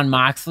is Jon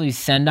Moxley's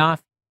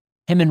send-off.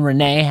 Him and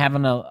Renee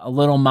having a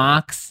little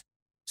mox.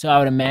 So I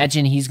would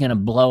imagine he's going to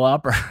blow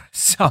up or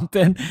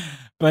something,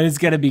 but it's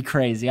going to be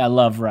crazy. I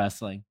love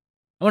wrestling.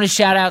 I want to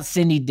shout out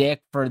Cindy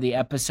Dick for the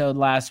episode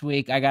last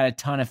week. I got a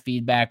ton of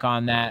feedback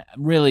on that.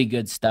 Really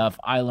good stuff.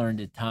 I learned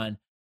a ton.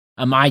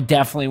 I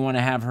definitely want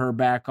to have her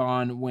back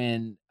on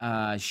when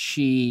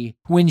she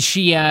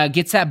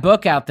gets that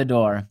book out the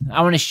door.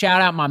 I want to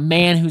shout out my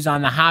man who's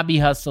on the Hobby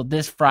Hustle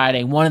this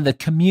Friday, one of the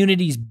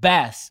community's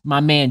best,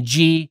 my man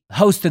G,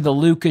 host of the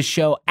Lucas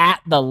Show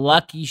at the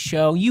Lucky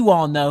Show. You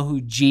all know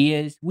who G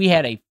is. We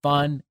had a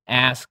fun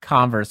ass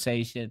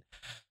conversation.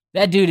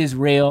 That dude is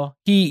real.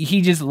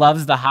 He just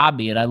loves the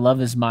hobby, and I love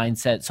his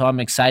mindset. So I'm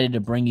excited to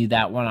bring you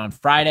that one on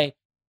Friday.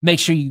 Make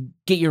sure you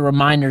get your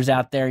reminders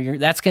out there.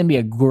 That's going to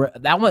be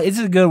that one. It's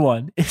a good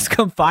one. It's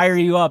going to fire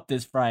you up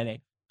this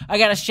Friday. I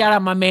got to shout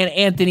out my man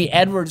Anthony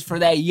Edwards for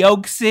that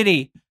Yoke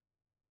City.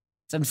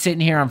 So I'm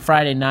sitting here on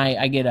Friday night.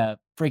 I get a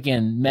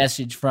freaking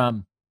message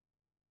from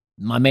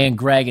my man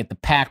Greg at the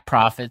Pack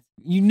Profits.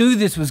 You knew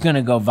this was going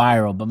to go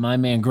viral, but my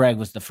man Greg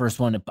was the first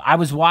one. I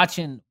was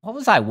watching. What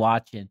was I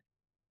watching?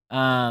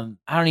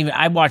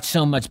 I watched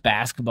so much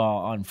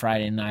basketball on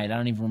Friday night. I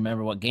don't even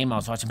remember what game I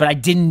was watching, but I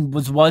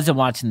wasn't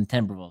watching the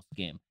Timberwolves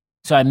game.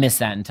 So I missed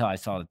that until I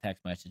saw the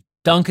text message.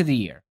 Dunk of the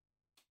year.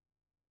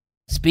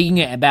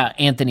 Speaking about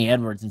Anthony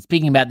Edwards and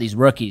speaking about these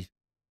rookies,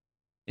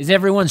 is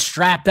everyone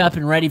strapped up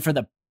and ready for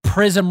the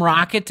Prism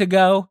rocket to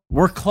go?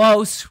 We're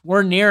close.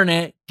 We're nearing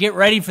it. Get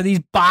ready for these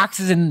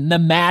boxes and the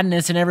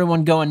madness and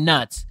everyone going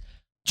nuts.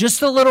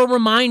 Just a little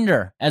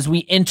reminder as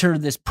we enter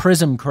this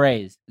Prism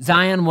craze.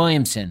 Zion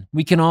Williamson,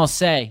 we can all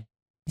say,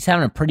 he's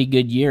having a pretty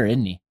good year,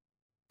 isn't he?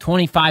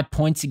 25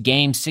 points a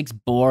game, 6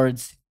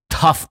 boards,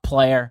 tough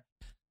player.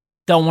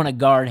 Don't want to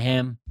guard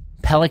him.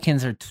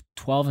 Pelicans are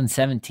 12 and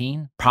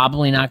 17.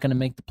 Probably not going to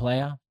make the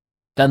playoff.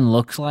 Doesn't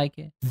look like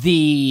it.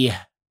 The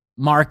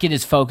market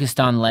is focused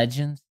on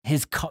legends.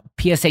 His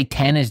PSA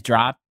 10 has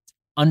dropped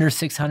under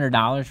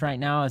 $600 right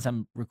now as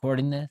I'm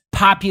recording this.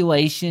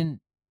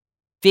 Population,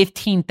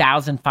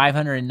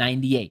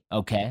 15,598.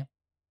 Okay.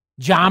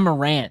 Ja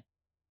Morant.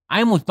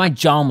 My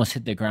jaw almost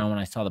hit the ground when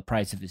I saw the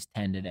price of his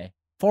 10 today.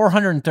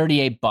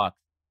 $438.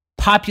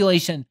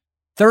 Population,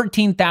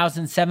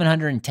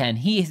 13,710.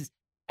 He is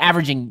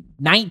averaging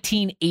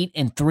 19, 8,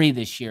 and 3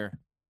 this year.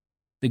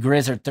 The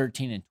Grizz are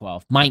 13 and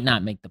 12. Might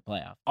not make the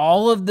playoff.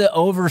 All of the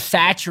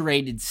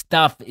oversaturated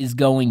stuff is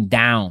going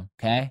down.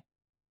 Okay.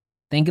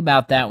 Think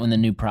about that when the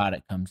new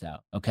product comes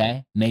out.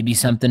 Okay. Maybe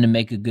something to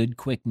make a good,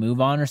 quick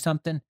move on or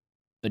something.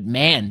 But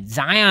man,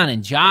 Zion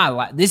and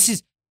Ja, this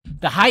is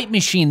the hype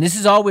machine. This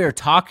is all we were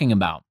talking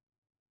about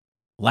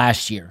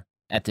last year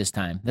at this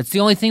time. That's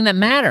the only thing that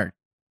mattered.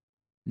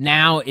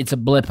 Now it's a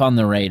blip on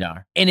the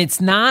radar. And it's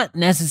not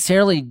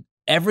necessarily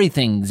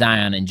everything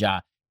Zion and Ja.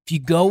 If you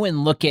go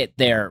and look at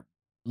their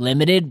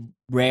limited,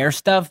 rare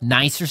stuff,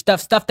 nicer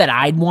stuff that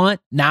I'd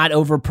want, not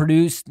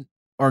overproduced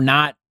or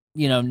not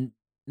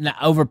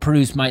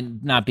overproduced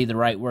might not be the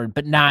right word,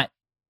 but not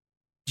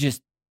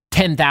just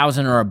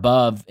 10,000 or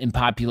above in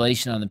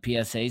population on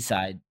the PSA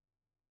side,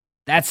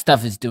 that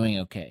stuff is doing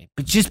okay.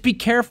 But just be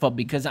careful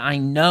because I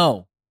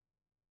know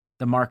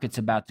the market's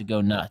about to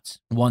go nuts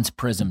once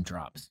Prism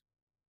drops.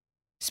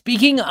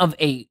 Speaking of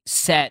a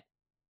set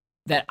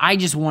that I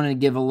just wanted to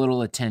give a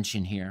little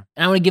attention here,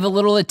 and I want to give a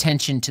little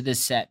attention to this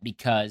set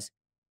because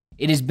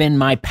it has been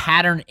my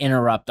pattern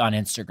interrupt on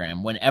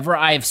Instagram. Whenever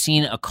I have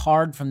seen a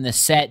card from this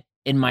set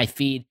in my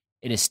feed,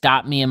 it has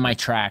stopped me in my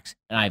tracks,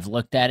 and I've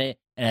looked at it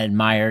and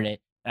admired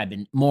it. I've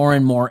been more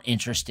and more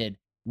interested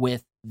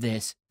with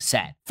this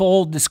set.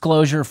 Full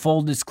disclosure,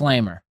 full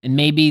disclaimer, and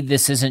maybe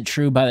this isn't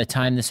true by the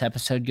time this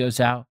episode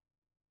goes out.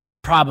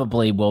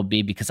 Probably will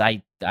be because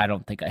I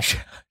don't think I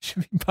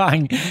should be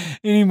buying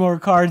any more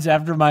cards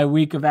after my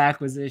week of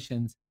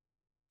acquisitions.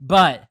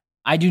 But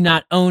I do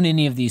not own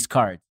any of these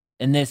cards.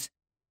 And this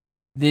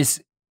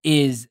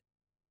is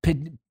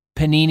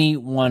Panini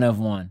 1 of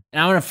 1. And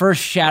I want to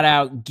first shout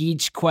out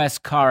Geach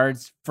Quest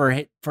Cards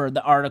for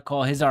the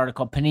article. His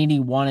article, Panini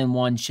 1 and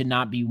 1 should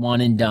not be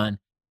one and done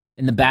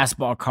in the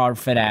basketball card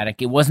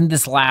fanatic. It wasn't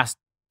this last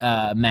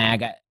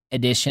mag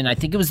edition. I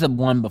think it was the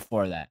one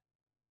before that.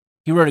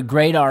 He wrote a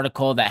great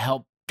article that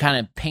helped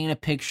kind of paint a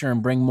picture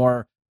and bring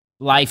more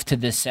life to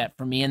this set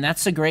for me. And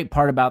that's the great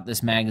part about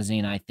this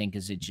magazine, I think,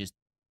 is it just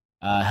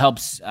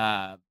helps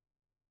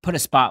put a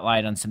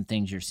spotlight on some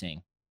things you're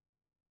seeing.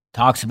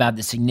 Talks about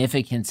the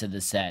significance of the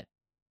set.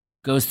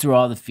 goes through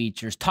all the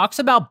features, talks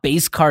about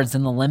base cards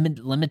and the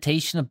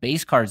limitation of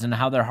base cards and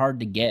how they're hard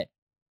to get.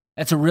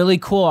 That's a really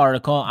cool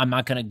article. I'm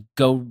not going to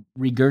go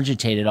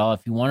regurgitate it all.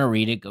 If you want to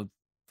read it, go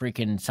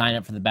freaking sign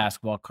up for the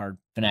Basketball Card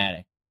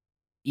Fanatic.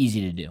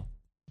 Easy to do.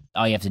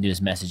 All you have to do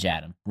is message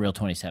Adam, Real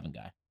 27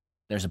 guy.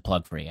 There's a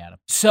plug for you, Adam.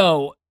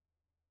 So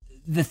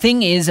the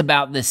thing is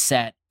about this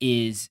set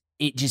is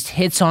it just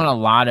hits on a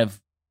lot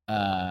of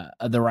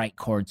the right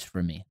chords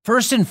for me.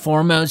 First and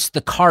foremost,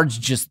 the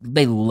cards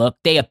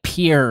they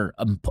appear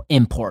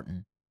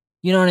important.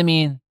 You know what I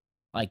mean?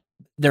 Like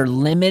they're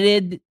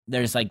limited.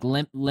 There's like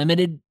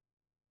limited,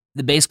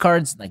 the base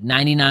cards, like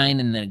 99,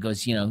 and then it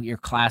goes, your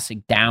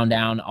classic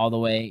down, all the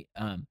way,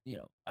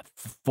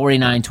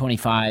 49,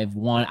 25,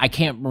 1. I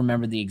can't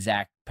remember the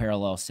exact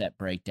parallel set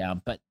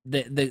breakdown, but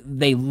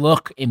they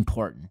look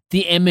important.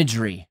 The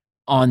imagery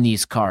on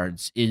these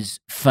cards is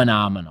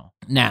phenomenal.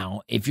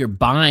 Now, if you're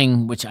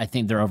buying, which I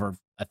think they're over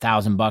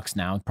 $1,000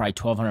 now, probably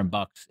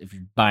 $1,200 if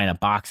you're buying a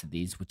box of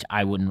these, which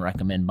I wouldn't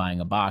recommend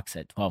buying a box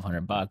at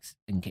 $1,200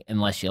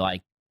 unless you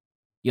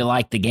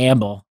like the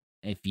gamble.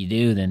 If you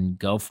do, then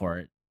go for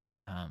it.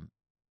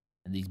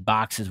 These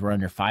boxes were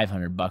under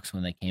 $500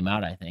 when they came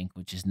out, I think,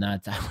 which is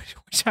nuts. I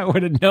wish I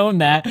would have known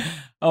that.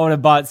 I would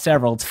have bought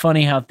several. It's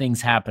funny how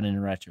things happen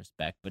in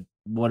retrospect, but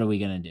what are we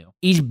going to do?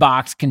 Each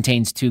box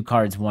contains 2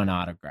 cards, 1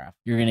 autograph.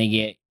 You're going to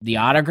get the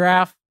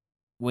autograph,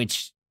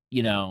 which,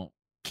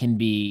 can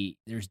be,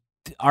 there's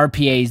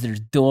RPAs, there's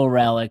dual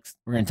relics.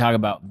 We're going to talk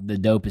about the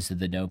dopest of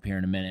the dope here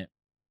in a minute.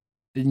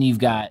 Then you've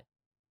got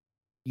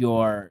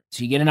so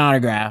you get an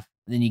autograph,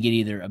 then you get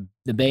either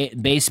the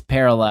base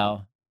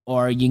parallel,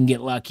 or you can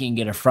get lucky and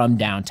get a From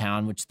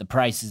Downtown, which the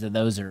prices of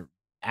those are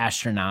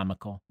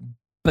astronomical.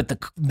 But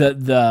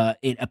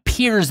it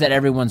appears that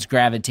everyone's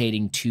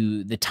gravitating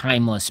to the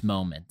timeless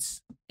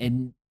moments,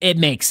 and it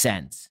makes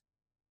sense.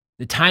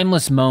 The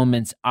timeless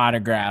moments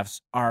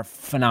autographs are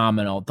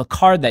phenomenal. The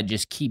card that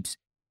just keeps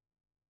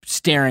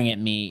staring at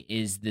me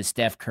is the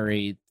Steph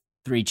Curry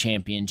 3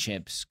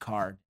 championships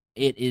card.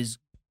 It is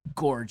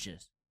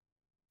gorgeous.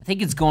 I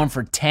think it's going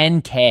for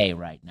 $10K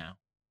right now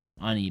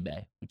on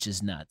eBay, which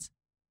is nuts.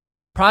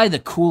 Probably the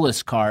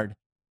coolest card.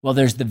 Well,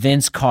 there's the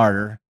Vince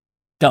Carter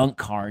dunk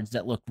cards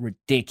that look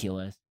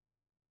ridiculous.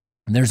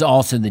 And there's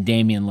also the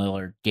Damian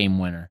Lillard game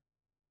winner.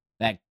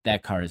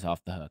 That card is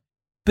off the hook.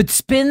 But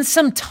spend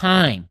some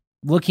time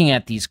looking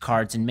at these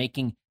cards and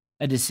making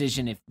a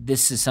decision if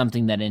this is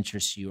something that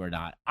interests you or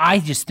not. I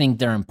just think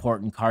they're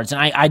important cards, and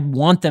I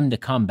want them to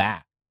come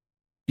back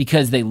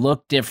because they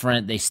look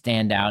different, they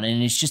stand out,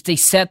 and it's just a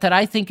set that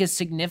I think is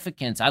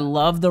significant. I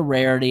love the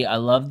rarity. I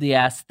love the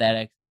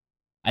aesthetics.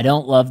 I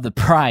don't love the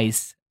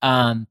price.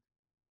 And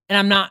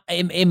I'm not,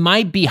 it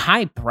might be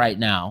hype right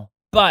now,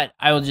 but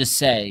I will just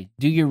say,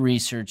 do your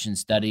research and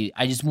study.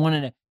 I just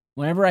wanted to,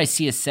 whenever I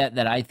see a set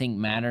that I think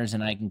matters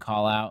and I can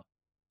call out,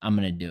 I'm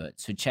going to do it.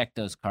 So check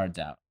those cards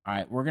out. All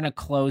right, we're going to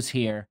close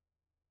here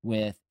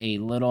with a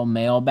little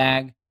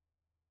mailbag,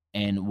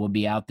 and we'll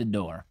be out the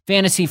door.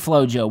 Fantasy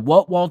Flojo,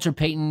 what Walter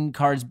Payton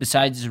cards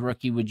besides his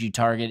rookie would you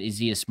target? Is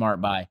he a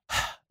smart buy?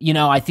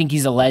 I think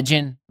he's a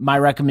legend. My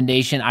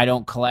recommendation, I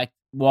don't collect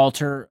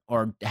Walter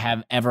or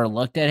have ever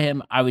looked at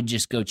him. I would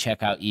just go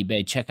check out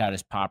eBay, check out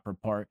his pop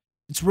report.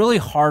 It's really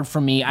hard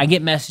for me. I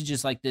get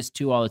messages like this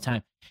too all the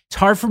time. It's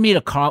hard for me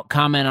to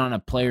comment on a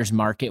player's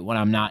market when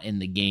I'm not in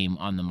the game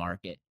on the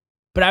market.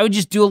 But I would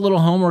just do a little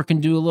homework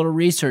and do a little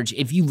research.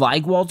 If you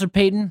like Walter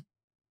Payton,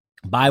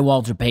 buy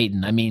Walter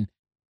Payton. I mean,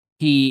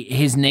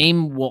 his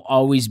name will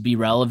always be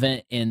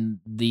relevant in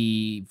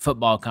the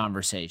football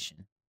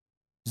conversation.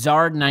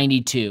 Zard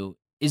 92,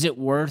 is it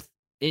worth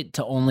it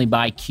to only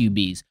buy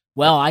QBs?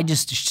 Well, I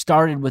just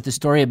started with the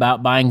story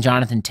about buying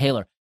Jonathan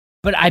Taylor.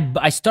 But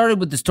I started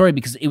with the story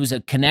because it was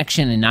a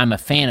connection, and I'm a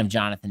fan of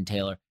Jonathan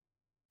Taylor.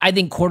 I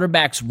think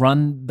quarterbacks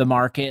run the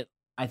market.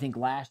 I think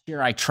last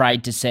year I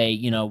tried to say,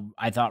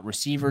 I thought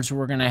receivers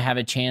were going to have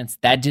a chance.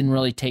 That didn't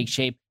really take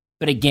shape.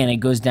 But again, it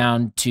goes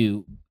down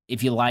to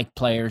if you like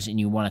players and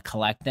you want to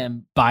collect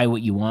them, buy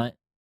what you want.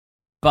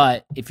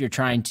 But if you're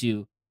trying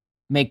to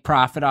make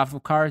profit off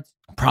of cards,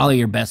 probably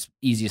your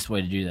easiest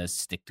way to do that is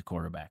stick to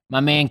quarterback. My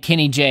man,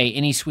 Kenny J,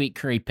 any sweet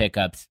Curry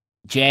pickups?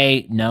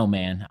 Jay, no,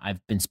 man.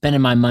 I've been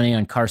spending my money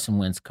on Carson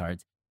Wentz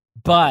cards,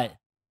 but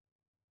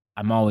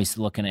I'm always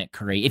looking at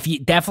Curry. If you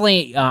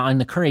definitely on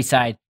the Curry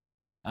side,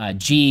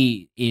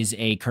 G is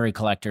a Curry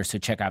collector, so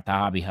check out the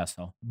Hobby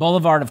Hustle.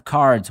 Boulevard of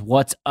Cards,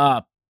 what's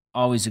up?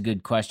 Always a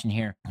good question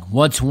here.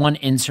 What's one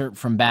insert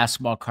from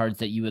basketball cards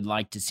that you would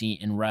like to see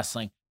in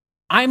wrestling?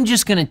 I'm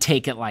just going to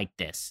take it like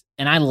this,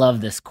 and I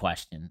love this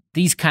question.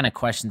 These kind of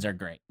questions are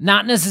great.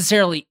 Not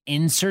necessarily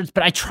inserts,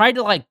 but I try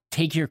to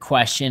take your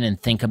question and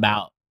think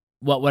about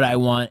what would I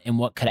want and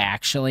what could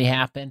actually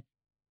happen.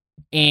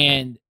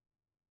 And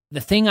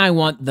the thing I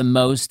want the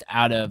most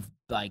out of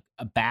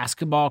a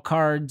basketball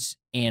cards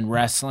and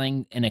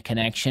wrestling in a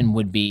connection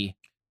would be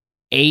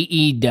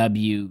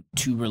AEW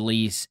to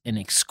release an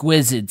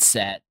exquisite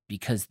set,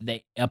 because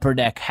the Upper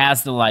Deck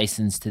has the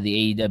license to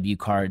the AEW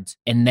cards,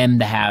 and them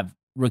to have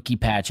rookie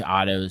patch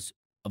autos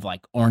of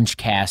Orange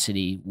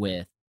Cassidy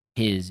with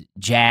his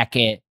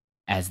jacket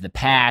as the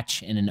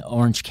patch and an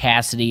Orange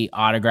Cassidy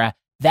autograph.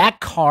 That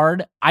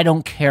card, I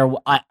don't care.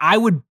 I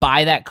would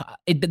buy that.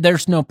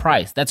 There's no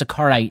price. That's a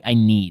card I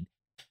need.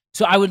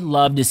 So I would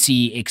love to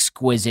see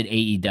exquisite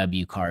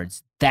AEW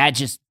cards. That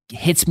just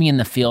hits me in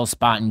the feel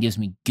spot and gives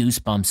me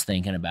goosebumps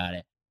thinking about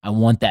it. I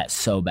want that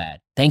so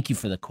bad. Thank you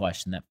for the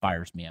question. That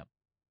fires me up.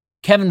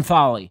 Kevin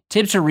Foley,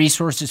 tips or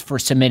resources for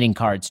submitting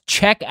cards.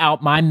 Check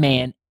out my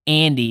man,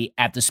 Andy,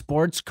 at the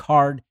Sports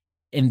Card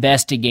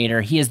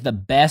Investigator. He is the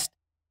best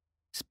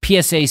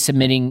PSA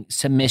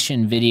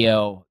submission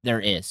video there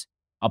is.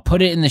 I'll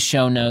put it in the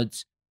show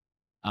notes.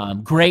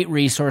 Great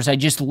resource. I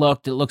just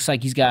looked. It looks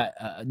like he's got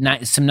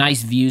some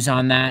nice views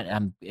on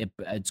that.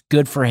 It's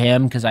good for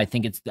him because I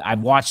think I've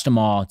watched them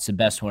all. It's the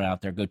best one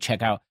out there. Go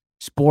check out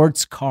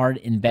Sports Card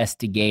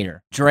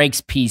Investigator.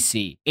 Drake's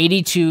PC.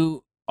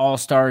 82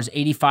 All-Stars,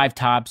 85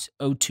 Tops,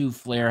 02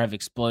 Flair have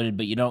exploded,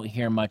 but you don't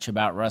hear much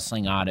about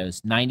wrestling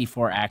autos.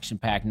 94 Action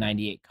Pack,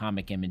 98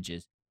 Comic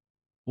Images.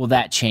 Will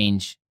that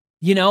change?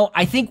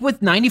 I think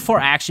with 94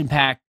 Action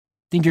Pack,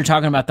 I think you're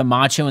talking about the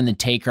Macho and the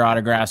Taker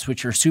autographs,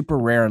 which are super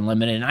rare and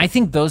limited. And I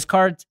think those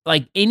cards,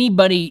 like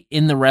anybody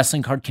in the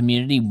wrestling card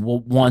community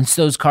wants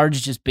those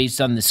cards just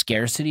based on the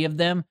scarcity of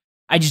them.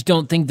 I just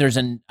don't think there's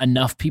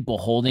enough people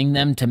holding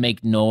them to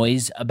make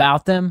noise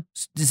about them.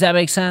 Does that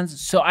make sense?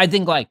 So I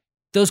think like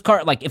those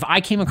cards, like if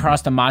I came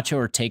across the Macho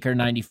or Taker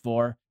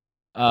 94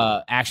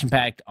 Action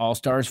Pack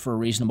All-Stars for a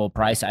reasonable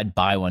price, I'd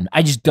buy one.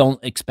 I just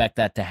don't expect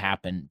that to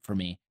happen for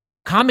me.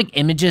 Comic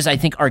Images, I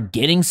think, are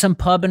getting some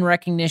pub and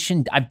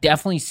recognition. I've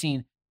definitely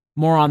seen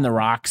more on the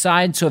Rock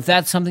side. So if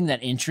that's something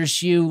that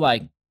interests you,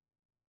 like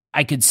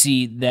I could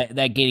see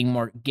that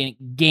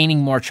gaining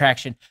more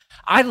traction.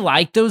 I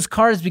like those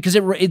cards because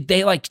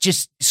they like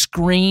just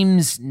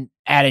screams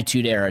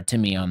Attitude Era to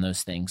me on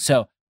those things.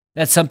 So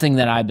that's something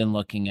that I've been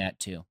looking at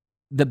too.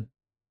 The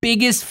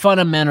biggest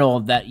fundamental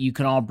that you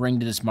can all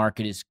bring to this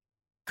market is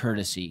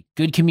courtesy.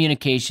 Good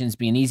communications,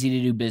 being easy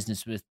to do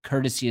business with.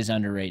 Courtesy is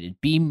underrated.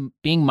 Being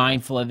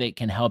mindful of it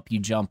can help you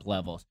jump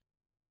levels.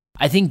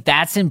 I think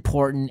that's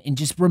important, and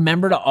just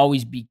remember to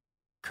always be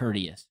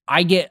courteous.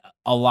 I get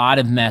a lot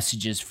of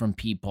messages from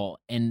people,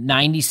 and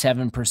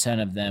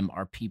 97% of them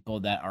are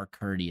people that are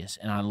courteous,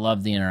 and I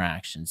love the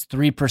interactions.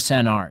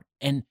 3% aren't.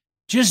 And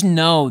just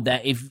know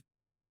that if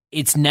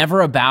it's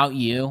never about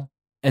you,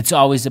 it's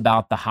always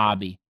about the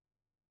hobby.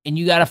 And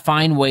you got to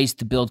find ways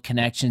to build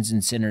connections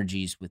and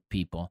synergies with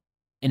people.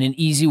 And an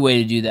easy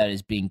way to do that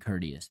is being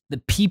courteous. The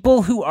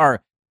people who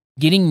are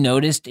getting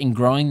noticed and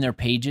growing their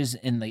pages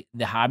in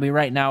the hobby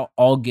right now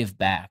all give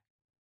back.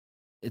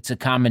 It's a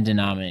common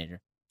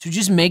denominator. So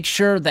just make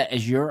sure that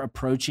as you're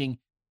approaching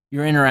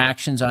your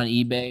interactions on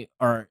eBay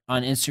or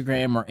on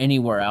Instagram or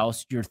anywhere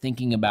else, you're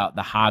thinking about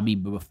the hobby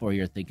before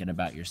you're thinking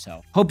about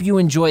yourself. Hope you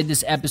enjoyed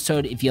this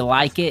episode. If you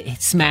like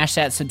it, smash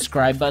that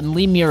subscribe button.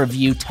 Leave me a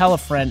review. Tell a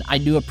friend. I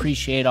do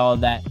appreciate all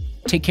of that.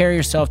 Take care of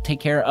yourself. Take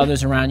care of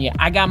others around you.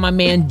 I got my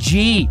man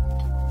G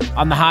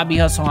on the Hobby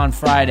Hustle on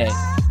Friday.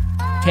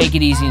 Take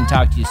it easy and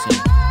talk to you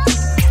soon.